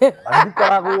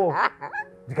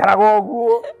ndikaragwo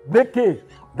guo niki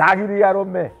ndagiri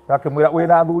arome akimwira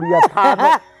wina thuri atano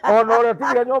ona ore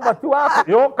tigire nyomba ti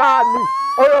waku yokani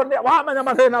oyo ne wamenya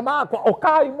mathina makwa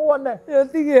ukai muone yo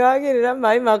tigire agirira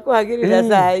mai makwa agirira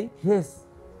sai yes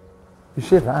you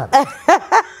say that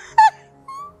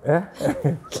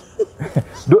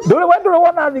Dore wendore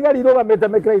wona thigari irugamite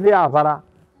mikira-ini ya bara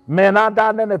mena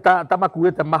nda nene ta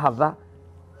makuite mahatha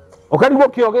ukarigwo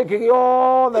kio giki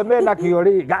giothe mena kio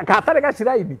ri gatare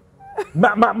gaciraini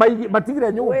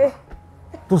matigire nyumba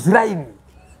tuciraini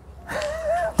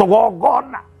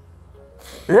tugongona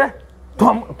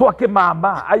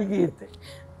twakimama aigite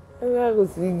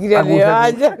agagucingira ni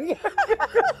anja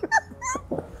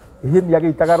ni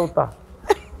agitaga ruta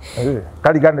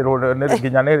kariganirwo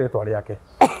nginya nä rä twa rä ake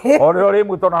o rä o rä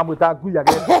mwä tona mwä ta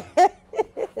nguiage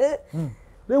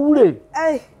rä u rä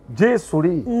Jesu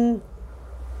rä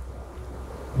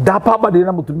ndapambanä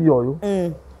na må tumia å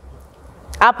yå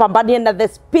apambanie na the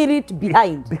spirit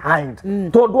behind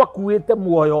tondå akuä te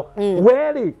muoyo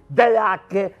werä nda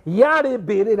yake yarä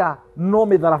mbä rä ra no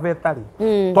mä tharaba ätarä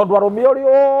tondå arå me å rä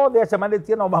othe acemanä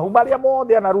tie na mahu marä a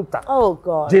mothe anaruta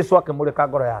Jesu akä må rä ka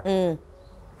ngoro yake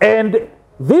and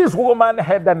this woman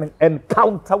had an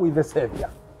encounter with the Savior.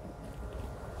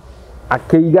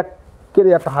 Akiiga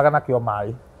kiria tahaga nakio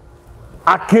mai.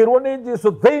 Akirwo ni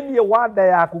Jesu thini wa nda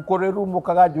yaku kuriru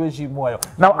mukaga njui ci muoyo.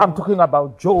 Now I'm talking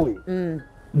about joy.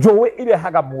 Joy ile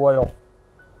haga muoyo.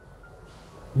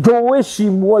 Joy ci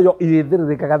muoyo ile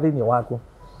thiririkaga thini waku.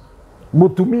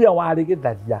 Mutumia wari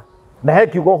githaria na he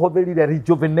kiugo huthirire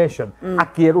rejuvenation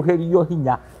akiruhirio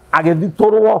hinya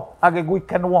agithiturwo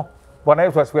agiguikenwo. Bwana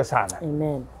Yesu asifiwe sana.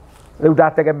 Amen. Riu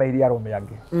ndategemeirie arume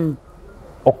angi.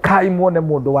 Ukai muone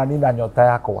mundu wa nina nyota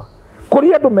yakwa.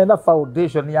 Kuri andu mena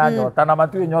foundation ya nyota na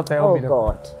matiwe nyota ya umire. Oh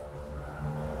God.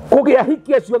 Kugia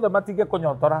hikia ciothe matige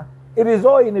kunyotora. It is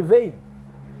all in vain.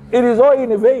 It is all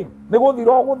in vain. Ni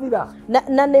guthira guthira.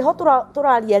 Na neho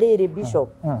turaria riri Bishop.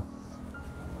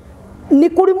 Ni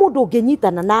kuri mundu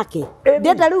unginyitana nake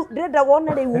ndenda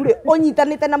wona riu ri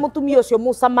unyitanite na mutumia ucio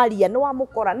Musamaria ni wa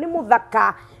mukora ni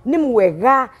muthaka ni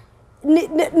mwega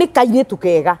ni kairitu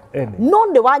kega no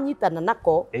ndi wanyitana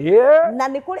nako na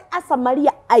ni kuri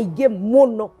Asamaria aingi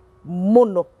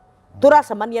muno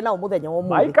turacemania nao muthenya wa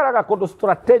muthenya aikaraga kundu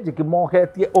strategic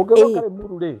mohetie ungiroka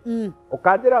muru ri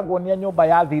ukanjira ngonia nyumba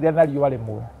yathire na riua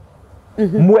rimwe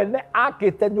mwene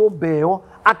akite nyumba iyo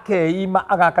akeima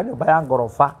agaka nyumba ya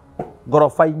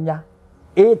ngorofa inya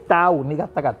tauni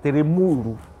gatagati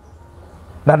Rimuru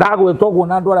na ndagwetwo guo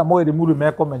na andu aria moe Rimuru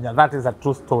mekomenya that is a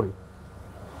true story.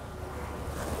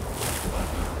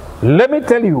 Let me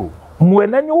tell you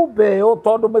mwene nyumba iyo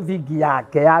tondu mithingi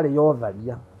yake yari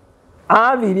yotharia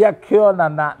athire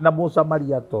akionana na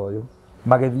Musamaria toyo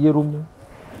magithie rumu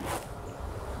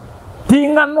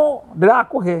tingano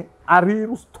ndirakuhe a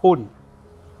real story.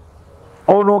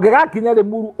 Ono ngigakinya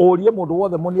Rimuru urie mundu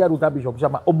wothe muni aruta Bishop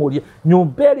Shammer umurie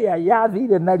nyumba iria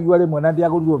yathire na riua rimwe na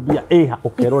ndiagurirwo mbia iha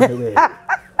ukerwo ni we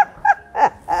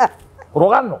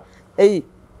rogano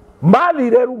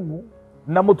mathire rumu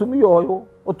na mutumia uyu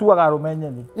utuaga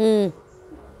rumenyeni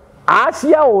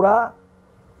aciaura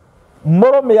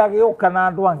murume agiuka na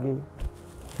andu angi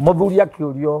muthuri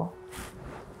akiurio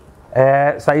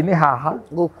saini haha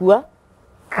gukua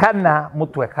kana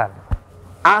mutwe kana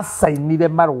asainire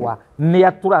marua ni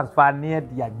atransfer ni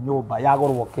endia nyumba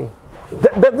yagorwo ke.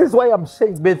 That is why I'm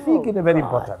saying the thinking is very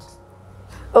important.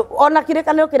 Ona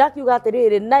kirekanio kirakiuga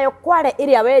atiriri nayo kware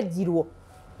iria wenjirwo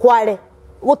kware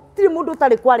gutiri mundu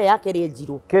tari kware yake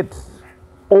rienjirwo kids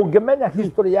ungemenya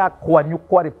history ya kwanyu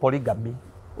kware polygamy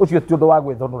ucio ti undu wa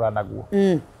gwithonura naguo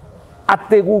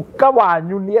ati guka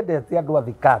wanyu ni endete andu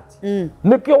athikati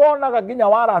nikio wonaga nginya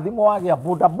warathimo wagia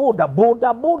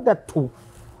boda tu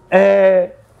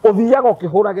uthiaga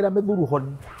ukihuragira mithuru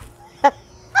honi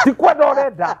ti kwenda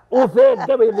urenda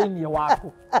uthenge wi thiini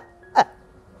waku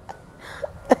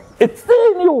it's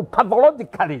in you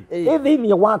pathologically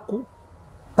thiini waku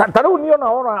tariu ni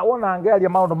ona ngearia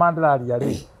maundu mandiraria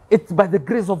ri it's by the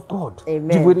grace of God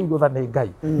jigwire igotha ni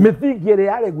Ngai mithingi iri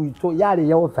yari gwitu yari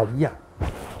ya utharia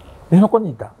nino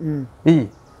kunyita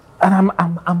and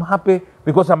I'm happy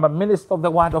because I'm a minister of the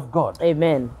word of God.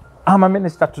 Amen. I'm a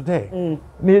minister today.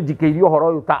 Ni njikeirio horo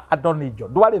uyu ta Adonijo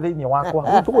ndwari thiini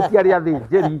wakwa tugutiari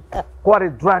athinjiri kwari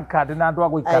drunkard na andu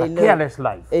agwikara careless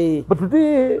life but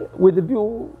today with the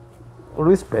due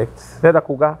respect ndenda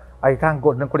kuga I thank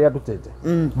God ni kuri andutete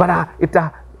but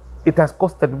it has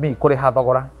costed me kuri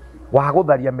hathogora wa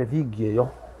gutharia mithingi iyo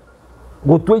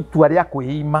gutua itua ria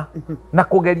kwĩima na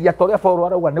kugeria toria Paulo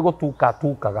arauga ni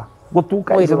gutukaga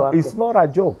it's not a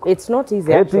joke. It's not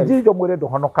easy actually. Jijo mwire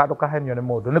nduhonoka ndukahenio ni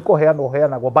mundu ni kuheana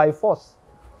uheanagwo by force.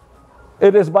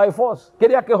 It is by force.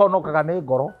 Kiria kihonokaga ni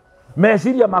ngoro.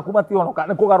 Meciria maku matihonoka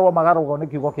ni kugarwo magarwo ni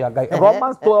kiugo kia Ngai.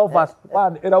 Romans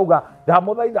 12:1 irauga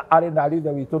ndamuthaitha ari na rithe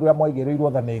witu ria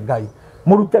mwaigĩrĩirwo tha ni Ngai.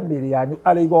 Murute mĩĩrĩ yanyu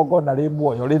arĩ igongona rĩ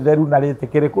muoyo rĩtheru na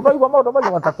rĩtĩkĩrĩku. No igwa maũndũ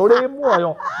macio matatũ rĩ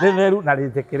muoyo rĩtheru na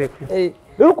rĩtĩkĩrĩku.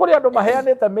 Rĩu kũrĩ andũ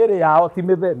maheanĩte mĩĩrĩ yao ti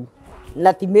mĩtheru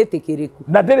na ti mĩtĩkĩrĩku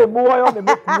na ndĩrĩ muoyo nĩ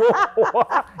mĩkuũ.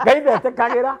 Ngai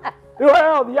ndetĩkagĩra. Rĩu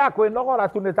wewe ũthiaga kwĩnogora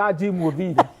tu nĩ ta gym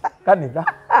ũthire kanitha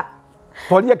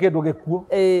twaria kĩndũ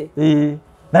gĩkuũ.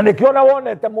 Na nĩkĩo na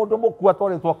wonete mũndũ mũkuũ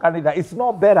atwarĩtwo kanitha. It's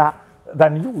not better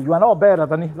than you. You are not better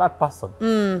than that person.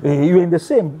 You are in the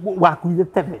same. Wakuire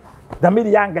tene.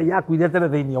 Thamiri ya Ngai yakuire tene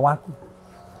thĩinĩ waku.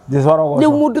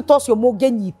 Rĩu mũndũ ta ũcio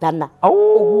mũngĩnyitana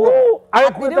ũguo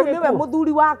rĩu nĩwe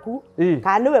mũthuri waku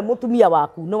kana nĩwe mũtumia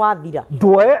waku nĩ wathira.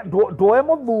 Ndoe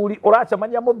mũthuri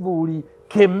ũracemania mũthuri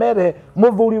kĩmere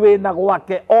mũthuri wĩna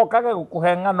gwake okage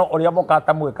gũkũhe ng'ano ũrĩa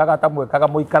mũkaga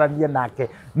mũikaranie nake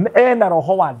ena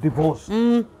roho wa divorce.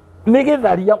 Nĩ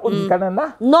gĩtharia ũthikane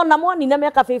na no na mwanine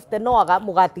mĩaka 50 no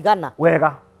mũgatigana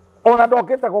wega. Ona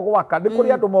ndokĩte gũgwaka nĩ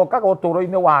kũrĩ andũ mokaga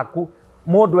ũtũũro-inĩ waku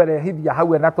mũndũ erehithia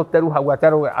hau ena tũteru hau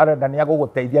arenda nĩ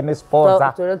agũgũteithia nĩ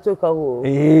sponsor.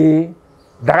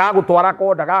 Ndagagũtwara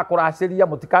ko ndagakũracĩria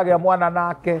mũtikagĩa mwana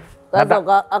nake.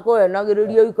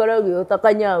 Akoenagĩrĩria ũikaragie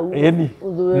ũtakanyau.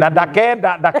 Na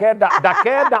ndakenda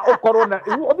ũkorwo na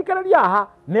ũthikĩrĩria haha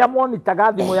nĩ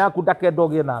amonitaga thimũ yaku ndakenda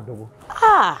ũgĩe na ndũgũ.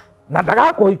 Na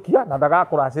ndagakũhikia na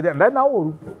ndagakũracĩria ndena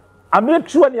ũru. I make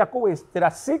sure nĩ akũwĩstĩra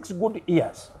 6 good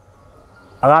years.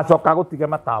 Agacoka gũtige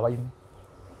matawa-inĩ.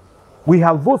 We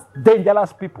have those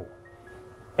dangerous people,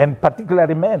 and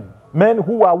particularly men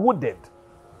who are wounded.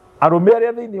 Arũme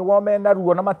arĩa thĩinĩ wao mena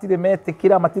ruo na matirĩ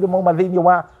metĩkĩra matirĩ mauma thĩinĩ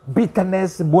wa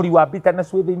bitterness, mũri wa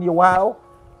bitterness wĩ thĩinĩ wao.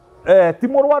 Ti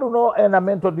mũrwaru no ena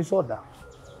mental disorder.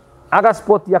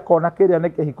 Agasport akona kĩrĩa nĩ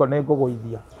kĩhiko nĩ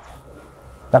ngũgũithia.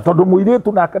 Na tondũ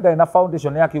mũirĩtu nake ndarĩ na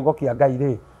foundation ya kiugo kĩa Ngai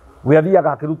rĩ, we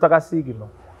athiaga akĩrutaga signal.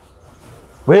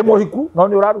 We mũhiku no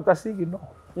nĩ ũraruta signal.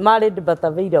 Married but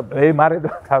available. Married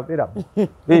but available.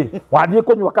 Wathiĩ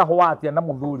kũnyua kahũa atĩa na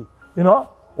mũthuri. You know,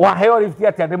 waheo lift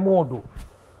atĩa nĩ mũndũ.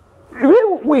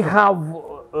 We have,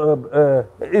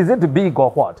 is it big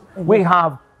or what? We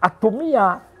have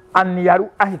atumia aniaru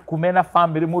ahikumena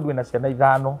family mũndũ wĩna ciana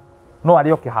ithano no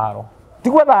arĩ o kĩharo.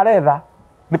 Tigwa tharetha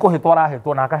nĩ kũhĩtwo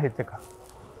arahĩtwo na akahĩtĩka.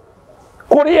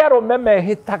 Kũrĩ arũme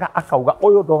mehĩtaga akauga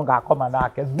ũyũ ndongakoma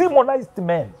nake. Demonized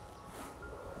men.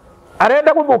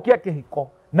 Arenda gũthũkia kĩhiko.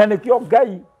 Na nĩkĩo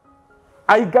Ngai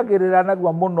aingagĩrĩra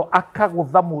narua mũno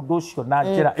akagũtha mũndũ ũcio na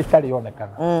njĩra ĩtarĩ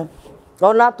yonekaga.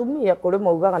 Ona atumia kũrĩ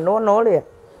maugaga no ũrĩa.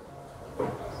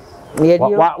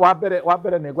 Wa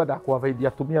mbere nĩ ngwenda kũabaithia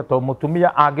atumia tondũ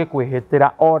mũtumia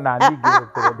angĩkwĩhĩtĩra ona ningĩ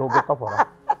ndũngĩtobora.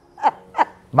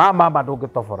 Mama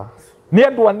ndũngĩtobora. Nĩ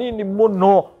andũ anini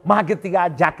mũno mangĩtiga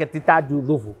jacket ta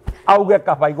njuthubu. Auge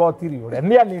kaba igoti rĩũre.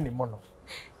 Nĩ anini mũno.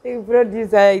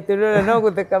 Producer itũrora no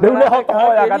gũtheka rĩu nĩ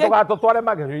tũhoyaga ndũgatũtware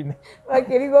magerio-inĩ.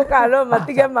 Makĩrigwo kana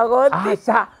matige magoti.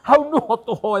 Aca hau nĩho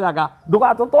tũhoyaga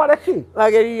ndũgatũtware kĩ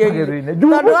magerio-inĩ.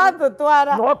 Tondũ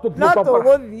watũtwara no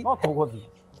tũgũthiĩ.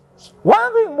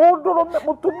 Wathi mũndũ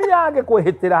mũtumia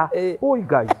angĩkwĩhĩtĩra ũi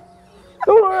Ngai.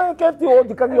 Keti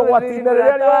ũthikagio gwati-inĩ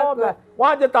rĩrĩa rĩothe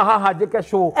wanjĩta haha njĩke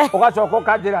show ũgacoka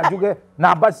ũkanjĩra njuge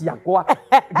namba ciakwa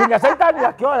nginya caitani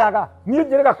akĩoyaga niĩ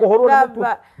njĩrĩga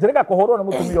kũhũrwo nĩ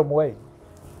mũtumia ũmwe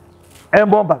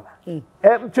Mbombaga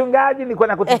mchungaji nilikuwa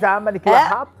nakutizama nikiwa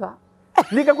hapa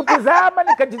nikakutizama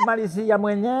nikajimalizia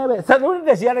mwenyewe. Sasa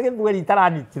ndio siana ngwe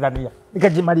litarani tidania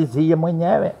nikajimalizia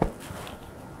mwenyewe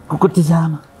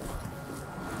kukutizama.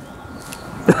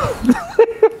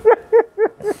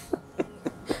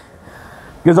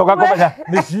 Kizoka kama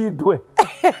nishindwe.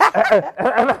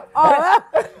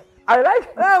 I like.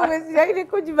 Wewe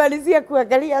kujimalizia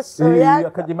kuangalia show yako.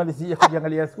 Akajimalizia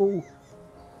kuangalia show.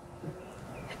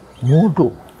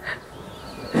 Mundo.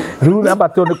 Rule number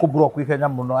 2 ni kublock Kenya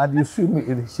muno and you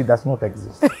assume she does not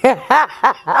exist.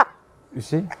 You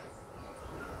see?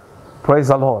 Praise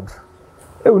the Lord.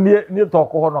 Ni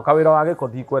toko hono kawira wage ko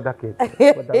di kwenda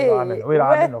kete. Wira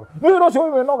ameno. Wira ucio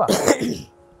winoga.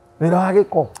 Wira wage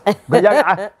ko.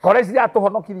 Ngai koreci ya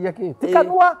tuhonokirie ki.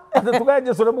 Tikanua tuge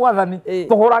Jesu ni mwathani.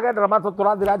 Tuhurage ndara mato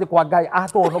turathira nje kwa Ngai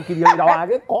atuhonokirie wira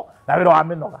wage ko na wira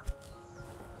amenoga.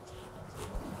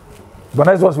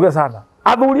 Bwana Yesu asifiwe sana.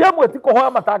 Athuri amwe ti kuhoya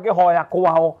matangĩhoya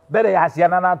kwao mbere ya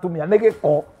ciana na atumia nĩ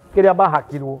gĩko kĩrĩa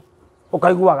mahakirwo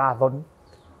ũkaiguaga thoni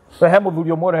He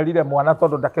muthuri umurerire mwana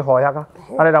tondu ndakihoyaga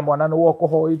arera mwana ni wo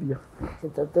kuhoithia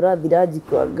turathira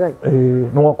njikwa Ngai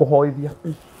ni wo kuhoithia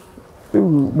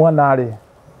mwana ari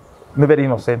ni very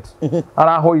innocent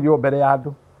arahoirio mbere ya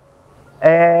andu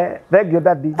thank you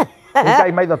daddy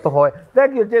Ngai maitho tuhoe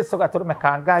thank you Jesu gaturume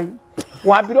ka Ngai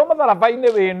wambirwo matharabai-ini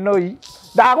wi noi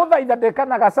ndaguthaitha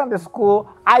ndikanaga Sunday school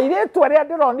airetu aria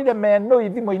ndironire me noi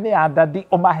thimu-ini ya daddy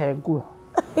umahe nguo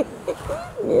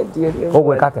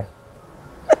ugwikate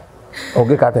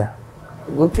ugikate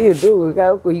guti ndu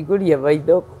gwika kuhinguria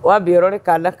maitho wambe urore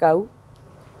kana kau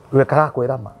wekaga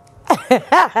kwirama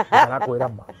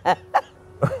kwirama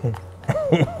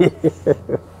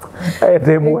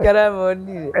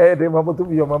ndimwe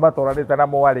mutumia umwe matũranĩte na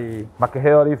mwarĩ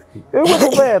makĩheo lift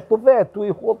tũthee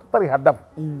twĩho tũtarĩ hadabu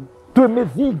twĩ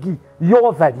mĩthingi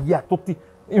yotharia tũti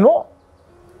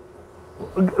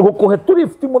gũkũhe tu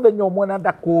lift mũthenya ũmwe na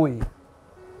ndakũĩ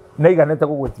nĩiganĩte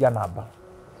gũgwĩtia namba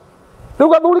rĩu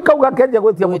gathuri kau gakenja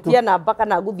gwĩtia namba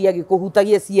kana guthi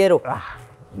agĩkũhutagie ciero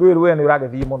rĩu we nĩ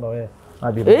ũragĩthiĩ mũno we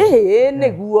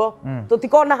niguo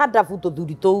tutikona hadabu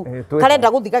tuthuri tuu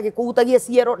karenda guthi gagĩkũhutagie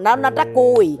ciero na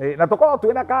ndakũĩ na tũkorwo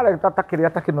twĩna character ta kĩrĩa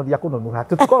takĩnoria kũnũnuha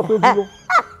tũtikorwo twĩ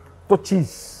tu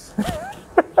cheese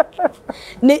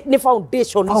ni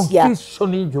foundation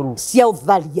njũru cia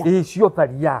ũtharia cia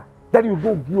ũtharia ndarĩ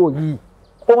ũndũ ũngĩ ũyi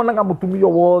onaga mũtumia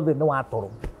wothe nĩ wa toro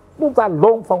those are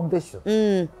long foundation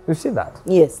you see that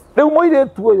yes rĩu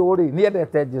mũirĩtu ũyũ rĩ nĩ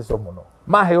endete Jesu mũno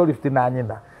maheo lift na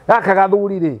nyina gaka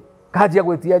gathuri rĩ kanjia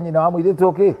gwĩtia nyina wa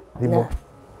mũirĩtu ũkĩ thimo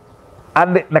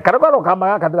na karogaro kama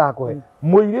gaka ndĩrakũhe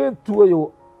mũirĩtu ũyũ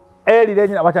erire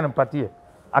nyina wacha nimpatie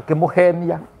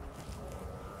akĩmũhenia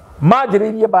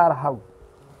manjĩrĩirie bara hau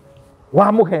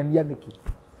wamũhenia nĩkĩ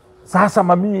sasa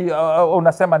mami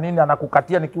unasema nini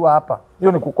anakukatia nikiwa hapa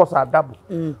hiyo ni kukosa adabu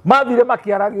mathire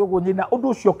makiaragio ũguo nyina ũndũ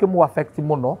ũcio ũkĩmũaffect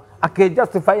mũno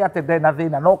akĩjustify atĩ ndena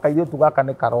thĩna no kairĩtu gaka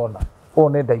nĩ karona ũũ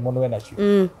nĩ ndaimono we nacio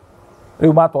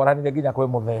rĩu matwaranire nginya kwĩ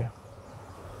mũthee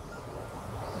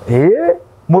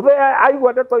muthee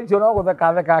aigua ndeto icio no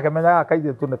gũthekatheka akĩmenyaga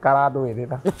kairĩtu nĩ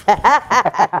karandũĩrĩra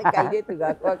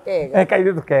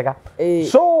kairĩtu kega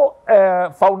so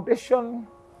foundation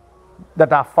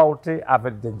that are faulty are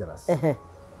very dangerous.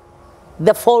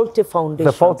 The faulty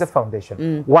foundation. The faulty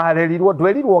foundation. Warerirwo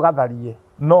ndwerirwo gatharie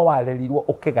no warerirwo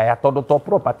ukigaya tondu to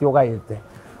property ugaite.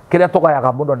 Kiria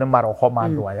tugayaga mũno nĩ maroho ma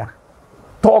andũ aya.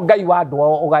 To Ngai wa andũ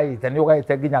ao ugaite ni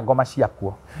ugaite nginya ngoma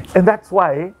ciakuo. And that's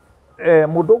why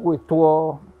mũndũ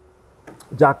gwĩtwo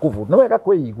Jakubu no wega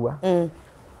kwĩigua.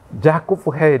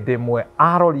 Jakubu hĩndĩ ĩmwe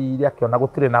arorire akĩona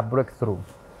gũtirĩ na breakthrough.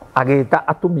 Agĩta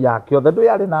atumia ake othe ndũ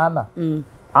yarĩ na ana.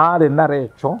 Arĩ na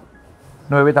Recho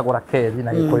nĩwe wĩtagwo Rakeli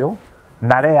na Gĩkũyũ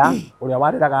na Lea ũrĩa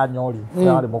warĩraga nyori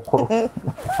ũrĩa warĩ mũkũrũ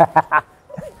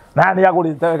na nĩ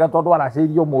agũrĩte wega tondũ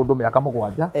aracĩirio mũndũ mĩaka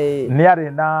 7 nĩ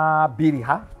arĩ na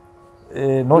Biliha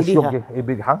no cio ũngĩ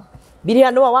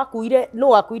Biliha no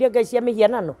wakuire ngai cia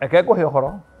mĩhianano eke ngũhe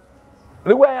ũhoro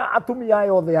rĩu aya atumia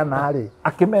aya othe ana rĩ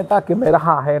akĩmera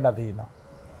haha hena thĩna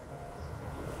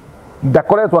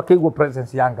ndakoretwo akĩigua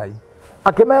presence ya Ngai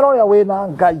akĩmera ũrĩa wĩna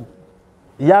Ngai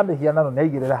ya mĩhianano nĩ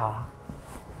aigĩrĩre haha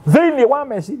thĩinĩ wa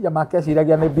meciria make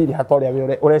eciragia nĩ Biliha ta ũrĩa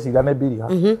we ũreciria nĩ Biliha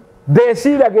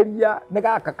ndeciragĩria nĩ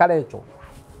gaka Karecho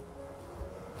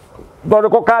tondũ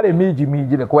ko karĩ minji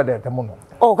nĩ kwendete mũno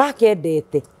o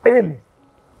gakendete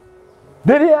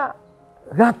rĩrĩa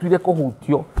gatuire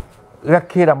kũhutio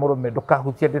gakĩra mũrũme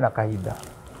ndũkahutie ndĩ na kahinda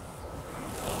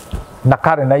na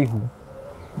karĩ na ihu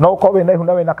no ũkorwo wĩ na ihu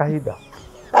na wĩ na kahinda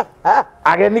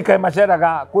ageni kaĩ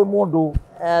maceraga kwĩ mũndũ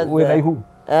wĩ na ihu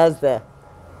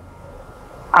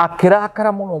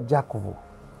akirakara muno Jakubu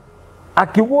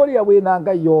akiuga ũrĩa wĩna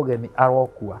Ngai yogeni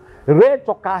arokua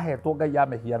Recho kahetwo Ngai ya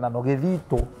mĩhianano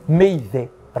gĩthitũ nĩ ithe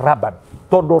Laban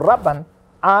tondũ Laban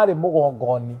arĩ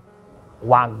mũgongoni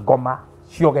wa ngoma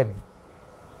ciogeni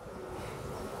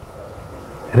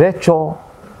Recho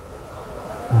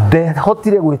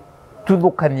ndehotire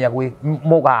gwĩtuthũkania gwĩ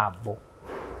mũgambo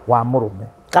wa mũrũme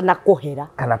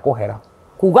kana kũhera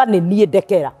kuga nĩ niĩ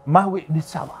ndekera mawe ni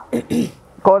sawa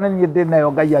kone ni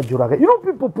ndinayo Ngai anjurage you know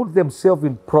people put themselves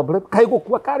in problem kai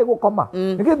gukua kare gukoma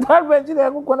ngi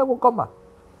darbenjire gukona gukoma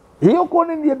iyo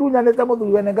kone ni ndunyanete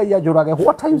muthuri wene Ngai anjurage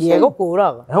what are you saying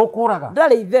egukuraga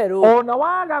ndari itherũ ona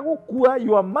waga gukua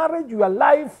your marriage your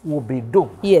life will be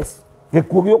doomed yes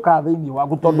gikuo gĩũka thĩinĩ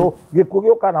waku tondũ gikuo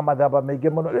gĩũka na mathamba maingĩ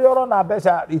mũno rĩrĩa ũrona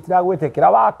mbeca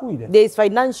itiragwĩtĩkĩra wakuire there is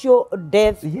financial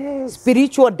death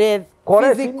spiritual death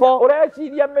physical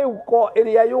ũreciria mĩhuko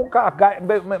ĩrĩa yũkaga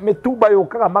mĩtumba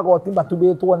yũkaga magoti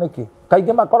matubĩtwo nĩkĩ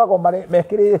kaingĩ makoragwo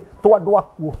mekĩrĩtwo andũ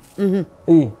akuo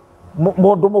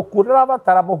mũndũ mũkuo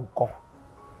ndarabatara mũhuko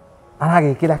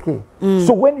aragikira ki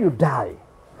so when you die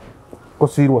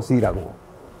kosirwo sirago.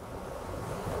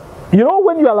 You know,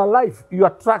 when you are alive, you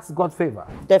attract God's favor.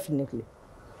 Definitely.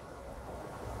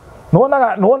 No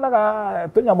naga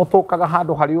tunya mutokaga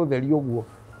hando hari utheri uguo.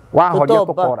 Wahoria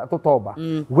tukora tutoba.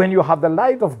 When you have the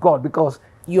light of God, because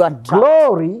you are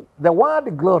glory, the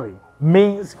word glory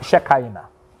means Shekinah.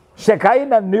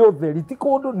 Shekinah ni utheri, ti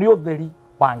kundu ni utheri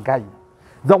wa Ngai.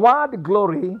 The word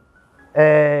glory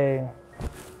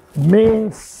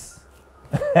means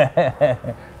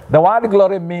the word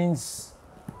glory means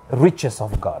riches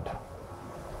of God.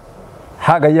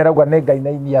 Haga yeragwa ne Ngai na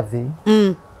inia thi.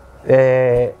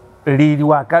 Riri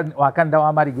wa kanda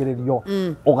wa marigiririo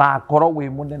ugakorwo wi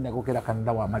munene gukira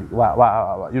kanda wa mari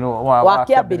wa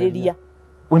kiambiriria.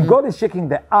 When God is shaking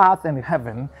the earth and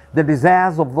heaven, the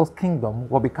desires of those kingdom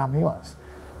will become yours.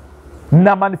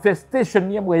 Na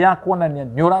manifestation yemwe ya kuonania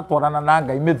ni uratwarana na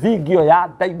Ngai mithingio ya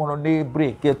daimono ni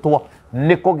breaketwo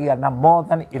ni kugia na more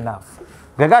than enough.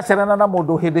 Gagacerana na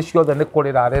mundu hindi ciothe ni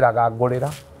kurira riraga ngurira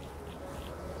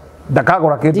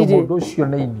ndakagora kindu mundu ucio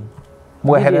ni ini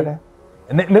mweherere.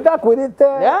 Nidakwirite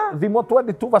Thimo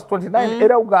 22 verse 29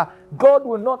 erauga God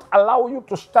will not allow you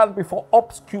to stand before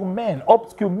obscure men.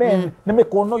 Obscure men ni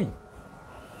mikonoi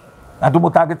andu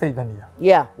mutagiteithania.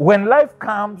 Yeah. When life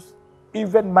comes,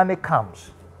 even money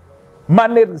comes.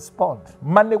 Money responds.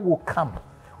 Money will come.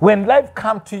 When life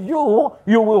comes to you,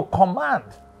 you will command.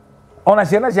 Ona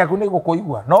ciana ciaku ni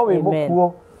gukuigua no wi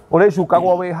mukuo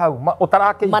urecukagwo wi hau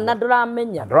utarake mana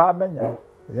nduramenya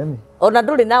ona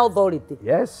nduri na authority.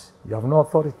 Yes, you have no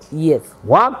authority. Yes.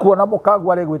 Wakuona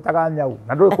mukagu ari gwitaga nyau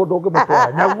na nduri kundu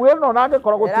ngimutwara nyau ino na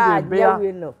ngikora gutiri mbia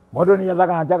mundu ni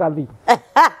ethaga njagathi.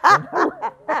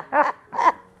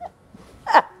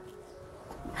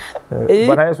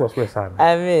 Bwana Yesu asifiwe sana.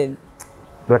 Amen.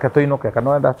 Reke tuinuke kana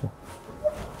wenda tu.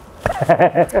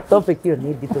 Topic hiyo ni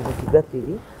ndito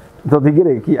gutigatiri.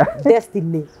 Tuthingirikia.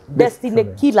 Destiny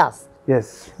killers.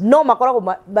 Yes. No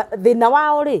makoragwo thina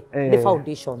wao ri the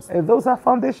foundations. Those are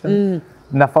foundations.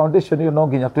 Na foundation you no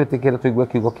nginya twetikire tuigue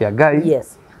kiugo kia Ngai.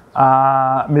 Yes.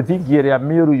 Mithingi iria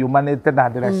miuru yumanite na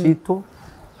ndira citu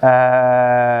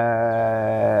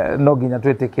no nginya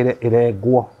twetikire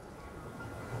irengwo.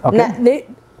 Okay.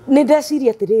 Ni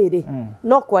ndeciria atiriri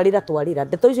no kwarira twarira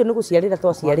ndeto icio ni guciarira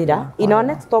twaciarira. In our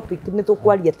next topic ni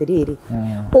tukwaria atiriri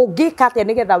ungika atia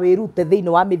nigetha wirute thiini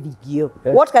wa mithingio.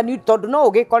 What can you tondu no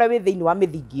ugikore wi thiini wa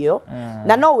mithingio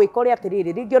na no wikore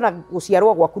atiriri ringi ona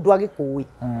guciarwo gwaku ndwagikui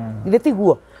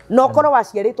nditiguo no korwo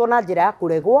waciaritwo na njira ya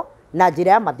kuregwo na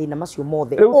njira ya mathina macio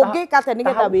mothe ungika atia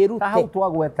nigetha wirute. Hau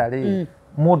twagweta ri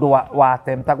mundu wa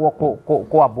temptagwo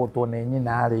kwambutwo ni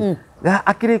nyina ri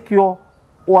akirikio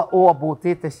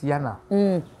wabutite ciana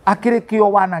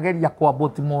akirikio wanageria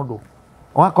kwabuti mundu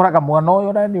ugakoraga mwana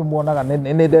uyu na ni muonaga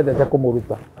ni ndendete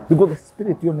kumuruta because the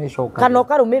spirit you nishoka kana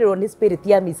ukarumirirwo ni spirit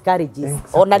ya miscarriages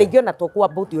ona ringi ona to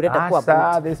kwabuti urenda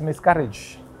kwabuti. This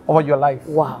miscarriage over your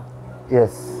life. Wow.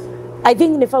 Yes. I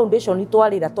think ni foundation ni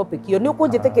twarira topic iyo ni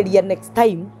ukunjitekeria next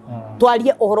time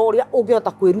twarie ohoro uria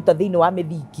ungihota kwiruta thiini wa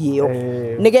mithingi iyo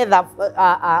nigetha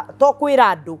to kwira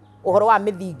andu ohoro wa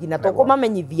mithingi na to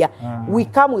kumamenyithia we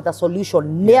come with a solution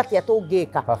ni atia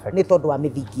tungika ni tondu wa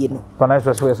mithingi ino. Bwana Yesu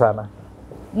asifiwe sana.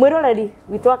 Mwiroreri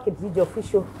witu wa Jijo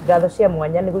official ngatho cia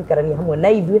mwanya ni guikarania hamwe na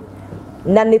ithuĩ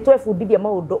na ni twebundithia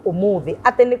maundu umuthi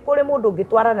ati ni kuri mundu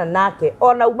ungitwarana nake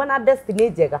ona uma na destiny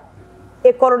njega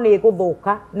ikorwo ni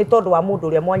guthuka ni tondu wa mundu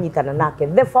uria mwanyitana nake.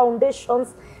 The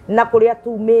foundations na kuria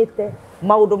tumite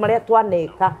maundu maria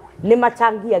twaneka ni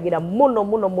machangiagira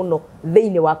muno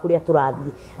thiini wa kuria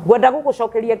turathii. Ngwenda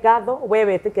gugucokeria ngatho we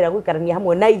wetikira guikarania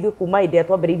hamwe na ithuĩ kuma inde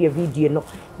twambiririe video ino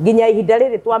nginya ihinda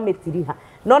riri twamitiriha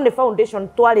no ni foundation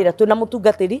twarira twina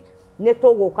mutungatiri ni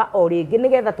tuguka o ringi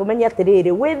nigetha tumenye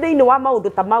atiriri wi thiini wa maundu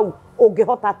ta mau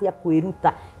ungihota atia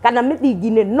kwiruta kana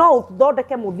mithingi-ini no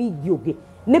uthondeke muthingi ungi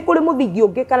ni kuri muthingi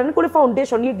ungi kana ni kuri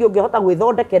foundation ingi ungihota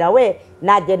gwithondekera we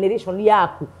na generation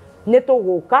yaku. Ni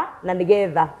tuguka na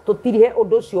nigetha tutirihe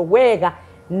undu ucio wega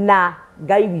na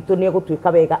Ngai witu ni egutwika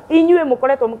wega. Inyuĩ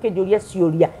mukoretwo mukinjuria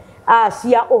ciuria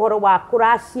cia uhoro wa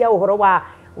kuracia uhoro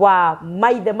wa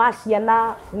maithe ma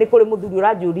ciana ni kuri muthuri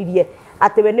uranjuririe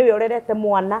ati we niwe urerete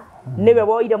mwana niwe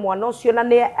woire mwana ucio na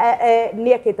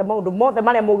ni ekite maundu mothe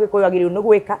maria mugikuyu agirirwo ni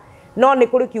gwika no ni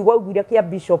kuri kiugo ugwire kia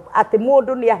bishop ati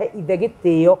mundu ni ahe ithe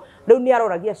gitio riu ni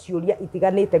aroragia ciuria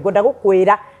itiganite. Ngwenda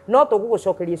gukwira no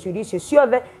tugugucokeria ciuria icio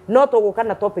ciothe no tuguka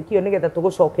na topic iyo nigetha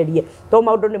tugucokerie to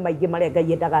maundu ni maingi maria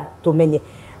Ngai endaga tumenye.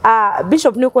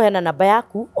 Bishop ni ukuheana namba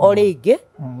yaku o ringi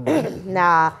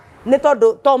na ni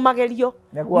tondu to magerio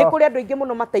ni kuri andu aingi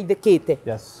muno mateithikite.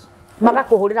 Yes.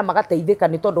 magakuhurira magateithika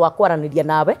ni tondu wa kwaraniria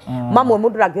nawe mamwe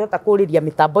mundu ndangihota kuriria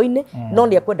mitambo-ini no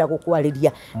ni ekwenda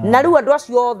gukwariria na riu andu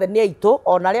acio othe ni aitu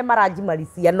ona aria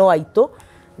maranjimarisia no aitu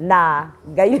na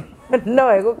Ngai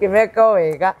no egukimeka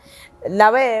wega na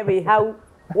we wi hau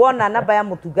wona namba ya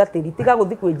mutungatiri tiga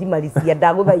guthi kwijimarisia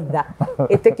ndaguthaitha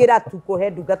itikira tu kuhe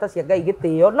ndungata cia Ngai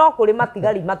gitio no kuri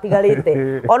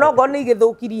matigarite ona ngo ni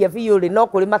githukirie biu ri no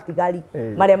kuri matigari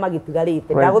maria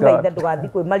magitigarite ndaguthaitha ndugathi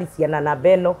kwimarisia na namba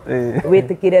eno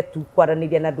witikire tu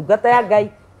kwaraniria na ndungata ya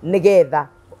Ngai nigetha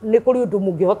ni kuri undu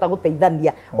mungihota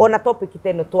guteithania ona topic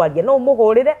teno twaria no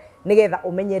muhurire nigetha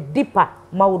umenye deeper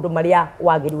maundu maria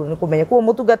wagiriwe ni kumenya kuo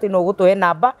mutungati no gutuhe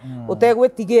namba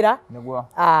utegwitigira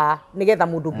nigetha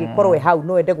mundu ngikorwe hau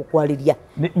no ende gukwariria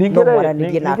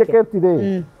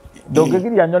ningeketire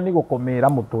ndungigiria nyoni gukumira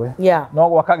mutwe no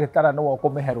gwaka gitara no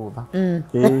ukumihe rutha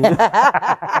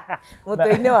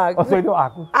mutwe-ini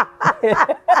waku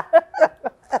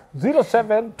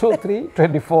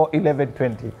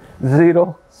 0723241120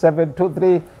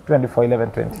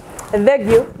 0723241120.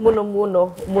 Thank you muno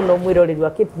mwiroreri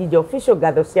wa Jijo official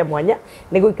gatho cia mwanya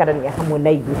ni guikarania hamwe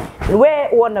na ithu we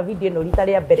wona video ino rita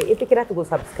ria mbere itikira tu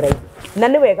subscribe na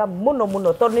ni wega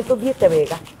muno tondu ni tuthiete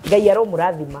wega Ngai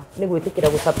aromurathima ni gwitikira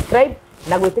subscribe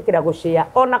na gwitikira share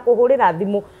ona kuhurira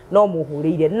thimu no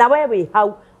muhurire na we wi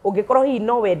hau ungikorwo hi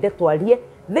no wende twarie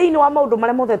thiini wa maundu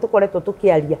maria mothe tukoretwo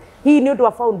tukiaria hi ni undu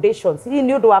wa foundations hi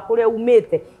ni undu wa kuria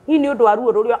umite hi ni undu wa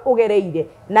ruo ruria ugereire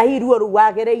na hi ruo ru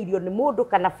wagereirio ni mundu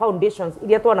kana foundations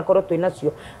iria twanakorwo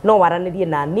twinacio no waranirie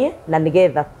na nie na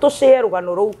nigetha tushare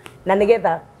rugano ruu na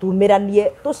nigetha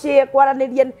tumiranie tushare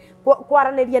kwaranirie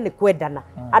ni kwendana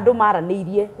andu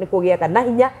maranirie ni kugiaga na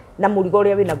hinya na murigo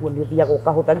uria winaguo ni uthiaga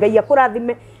ukahutha Ngai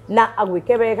akurathime na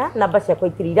agwike wega namba ciakwa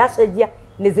itiri iracenjia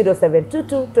ni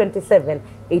 0722 27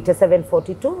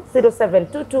 8742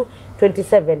 0722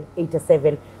 27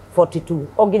 8742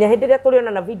 onginya hindi ria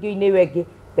turiona na video ini wengi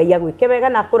Ngai agwike wega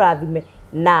na akurathime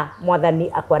na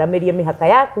mwathani akwaramirie mihaka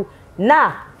yaku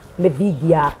na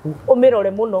mithingi yaku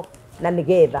umirore muno na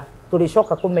nigetha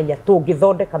turicoka kumenya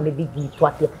tungithondeka mithingi itu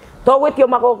atia togwitio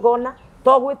magongona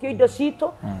togwitio indo citu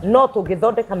no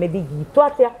tungithondeka mithingi itu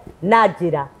atia na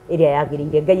njira iria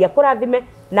yagiriire Ngai akurathime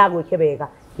na agwike wega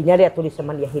kinya ria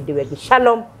turicemania hindi wengi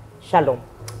shalom shalom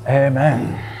amen.